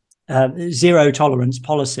zero tolerance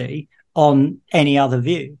policy on any other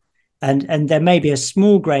view. And there may be a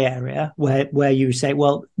small grey area where you say,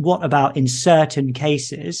 well, what about in certain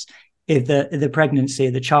cases, if the pregnancy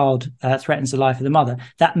of the child threatens the life of the mother?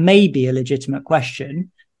 That may be a legitimate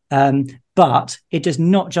question, but it does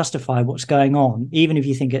not justify what's going on. Even if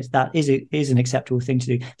you think that is an acceptable thing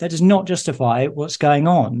to do, that does not justify what's going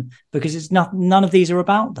on, because it's none of these are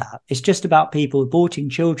about that. It's just about people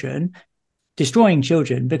aborting children, destroying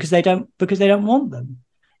children because they don't want them.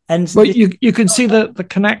 And you can see the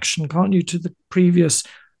connection, can't you, to the previous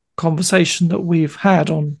conversation that we've had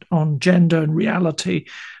on gender and reality,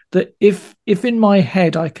 that if in my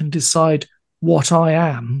head I can decide what I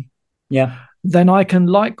am, then I can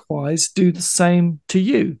likewise do the same to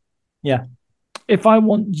you. Yeah. If I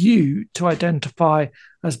want you to identify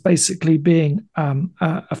as basically being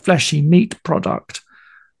a fleshy meat product,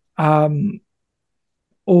 or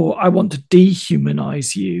I want to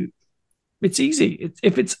dehumanize you, It's easy.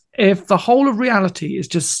 If the whole of reality is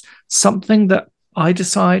just something that I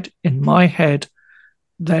decide in my head,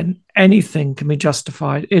 then anything can be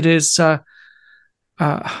justified. It is the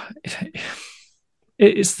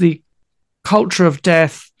culture of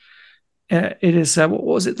death. It is what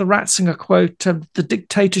was it? The Ratzinger quote: "The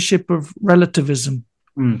dictatorship of relativism.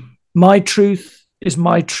 My truth is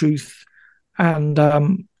my truth, and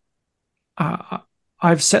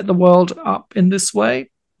I've set the world up in this way.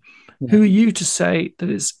 Yeah. Who are you to say that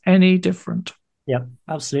it's any different?" Yeah,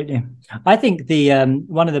 absolutely. I think the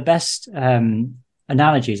one of the best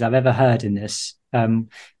analogies I've ever heard in this,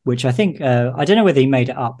 which I think I don't know whether he made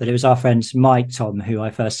it up, but it was our friend Mike Tom who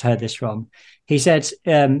I first heard this from. He said,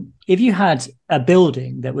 if you had a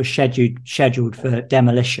building that was scheduled for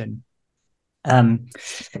demolition, and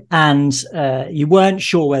you weren't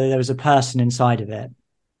sure whether there was a person inside of it,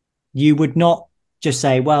 you would not just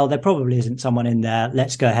say, well, there probably isn't someone in there,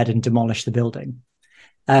 let's go ahead and demolish the building.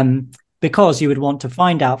 Because you would want to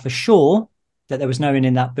find out for sure that there was no one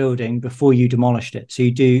in that building before you demolished it. So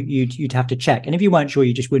you'd have to check. And if you weren't sure,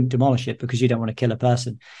 you just wouldn't demolish it because you don't want to kill a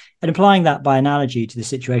person. And applying that by analogy to the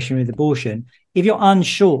situation with abortion, if you're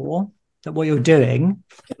unsure that what you're doing,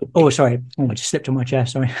 I just slipped on my chair,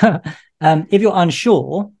 sorry. If you're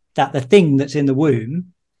unsure that the thing that's in the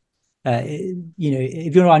womb,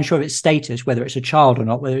 if you're not unsure of its status, whether it's a child or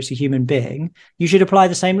not, whether it's a human being, you should apply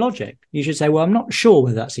the same logic. You should say, well, I'm not sure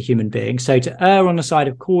whether that's a human being. So to err on the side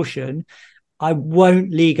of caution, I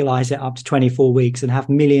won't legalize it up to 24 weeks and have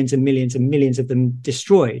millions and millions and millions of them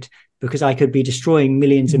destroyed, because I could be destroying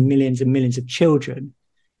millions and millions and millions of children.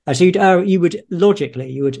 So you would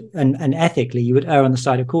logically, and ethically, you would err on the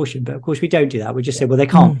side of caution. But of course, we don't do that. We just say, well, they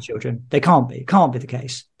can't be children. They can't be. It can't be the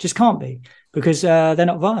case. Just can't be, because they're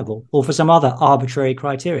not viable, or for some other arbitrary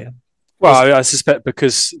criteria. Well, I suspect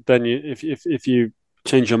because then if you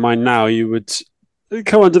change your mind now, you would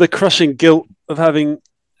come under the crushing guilt of having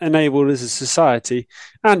enabled as a society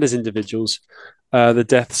and as individuals the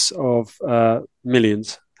deaths of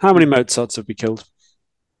millions. How many Mozarts have we killed?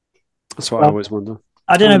 That's what I always wonder.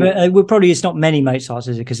 I don't know, but probably it's not many Mozarts,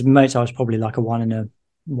 is it? Because Mozart was probably like a one in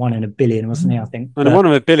a billion, wasn't he? I think. And one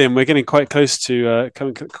in a billion, we're getting quite close to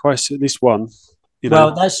coming close to at least one.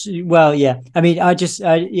 Yeah. I mean, it depends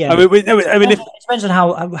on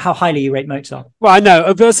how highly you rate Mozart. Well, I know,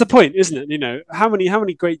 but that's the point, isn't it? You know, how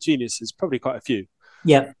many great geniuses? Probably quite a few.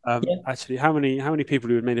 Yeah. Actually, how many people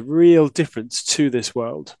who have made a real difference to this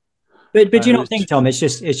world? But do you not think, Tom?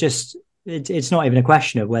 It's not even a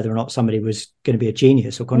question of whether or not somebody was going to be a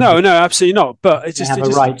genius or no, absolutely not. But it's they have a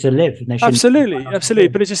right to live. And they absolutely.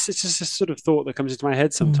 But it's just a sort of thought that comes into my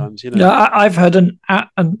head sometimes. You know, yeah, I've heard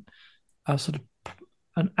a sort of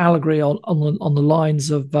an allegory on the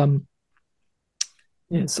lines of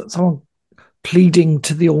someone pleading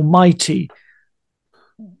to the Almighty,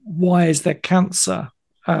 why is there cancer,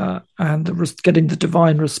 and getting the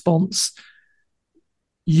divine response,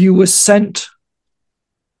 you were sent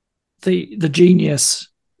the genius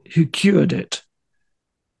who cured it,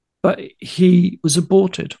 but he was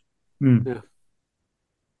aborted.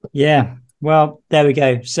 Yeah. Well, there we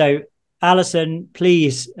go. So, Alison,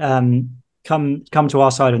 please come to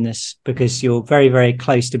our side on this, because you're very, very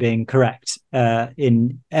close to being correct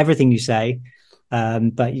in everything you say.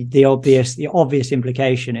 But the obvious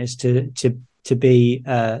implication is to be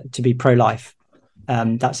pro-life.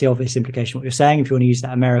 That's the obvious implication of what you're saying. If you want to use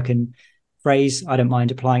that American phrase, I don't mind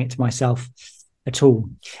applying it to myself at all.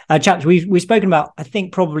 Chaps, we've spoken about, I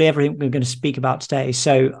think, probably everything we're going to speak about today.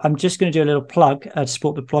 So I'm just going to do a little plug to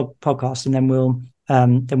support the podcast, and then we'll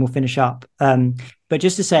finish up. But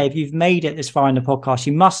just to say, if you've made it this far in the podcast,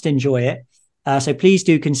 you must enjoy it. So please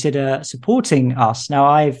do consider supporting us. Now,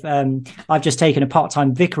 I've just taken a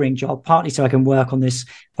part-time vicaring job, partly so I can work on this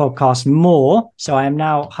podcast more. So I am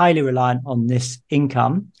now highly reliant on this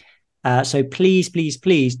income. So please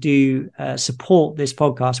do support this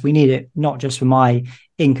podcast. We need it not just for my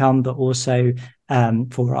income, but also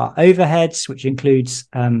for our overheads, which includes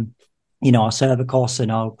our server costs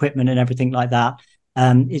and our equipment and everything like that.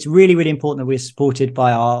 It's really, really important that we're supported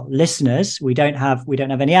by our listeners. We don't have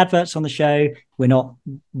any adverts on the show. We're not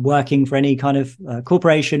working for any kind of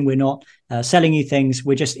corporation. We're not selling you things.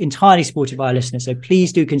 We're just entirely supported by our listeners. So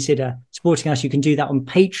please do consider supporting us. You can do that on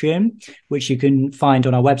Patreon, which you can find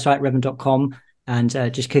on our website, reverend.com, and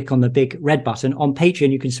just click on the big red button. On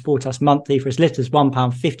Patreon, you can support us monthly for as little as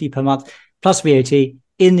 £1.50 per month, plus VAT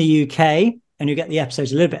in the UK. And you get the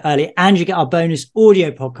episodes a little bit early, and you get our bonus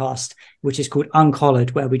audio podcast, which is called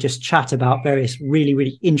Uncollared, where we just chat about various really,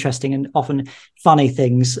 really interesting and often funny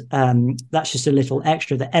things. That's just a little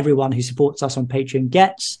extra that everyone who supports us on Patreon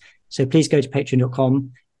gets. So please go to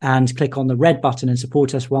patreon.com and click on the red button and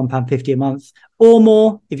support us £1.50 a month or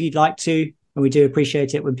more if you'd like to. And we do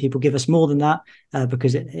appreciate it when people give us more than that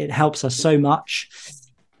because it helps us so much.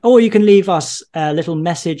 Or you can leave us a little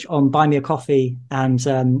message on Buy Me a Coffee and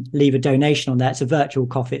leave a donation on there. It's a virtual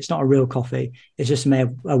coffee. It's not a real coffee. It's just a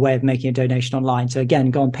way of making a donation online. So again,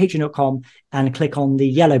 go on patreon.com and click on the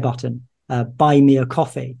yellow button, Buy Me a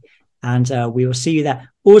Coffee, and we will see you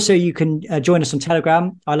there. Also, you can join us on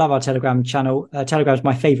Telegram. I love our Telegram channel. Telegram is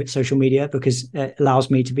my favorite social media because it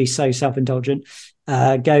allows me to be so self-indulgent.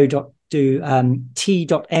 Go to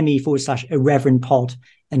t.me/irreverendpod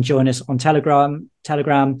and join us on Telegram.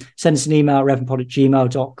 Send us an email,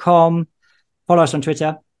 irreverendpod@gmail.com. Follow us on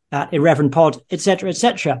Twitter @irreverendpod, etc.,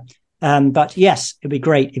 etc. But yes, it'd be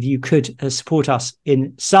great if you could support us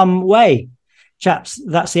in some way. Chaps,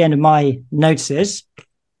 that's the end of my notices.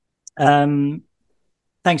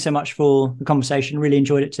 Thanks so much for the conversation. Really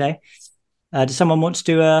enjoyed it today. Does someone want to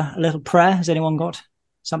do a little prayer? Has anyone got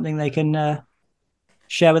something they can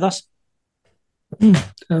share with us?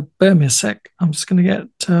 Bear me a sec. I'm just going to get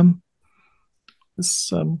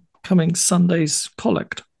this coming Sunday's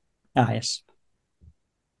collect. Ah, yes.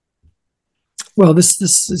 Well, this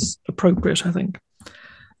is appropriate, I think.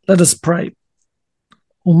 Let us pray.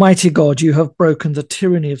 Almighty God, you have broken the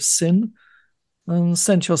tyranny of sin and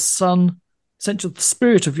sent the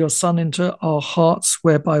Spirit of your Son into our hearts,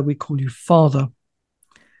 whereby we call you Father.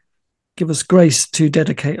 Give us grace to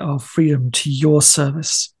dedicate our freedom to your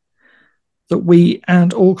service, that we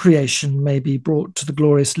and all creation may be brought to the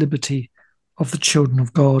glorious liberty of the children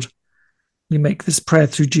of God. We make this prayer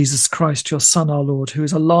through Jesus Christ, your Son, our Lord, who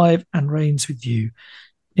is alive and reigns with you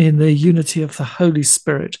in the unity of the Holy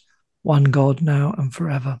Spirit, one God, now and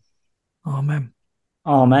forever. Amen.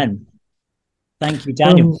 Amen. Thank you,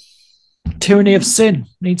 Daniel. Tyranny of sin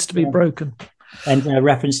needs to be broken. And a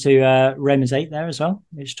reference to Romans 8 there as well,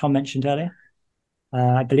 which Tom mentioned earlier,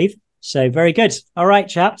 I believe. So very good. All right,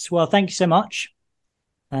 chaps. Well, thank you so much.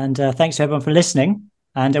 And thanks to everyone for listening.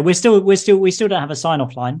 And we still don't have a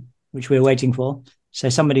sign-off line, which we're waiting for. So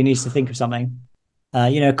somebody needs to think of something.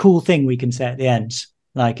 A cool thing we can say at the end.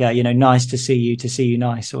 Like, nice to see you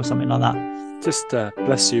nice, or something like that. Just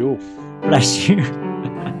bless you all. Bless you.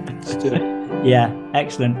 Just do it. Yeah,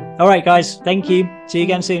 excellent. All right, guys. Thank you. See you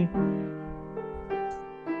again soon.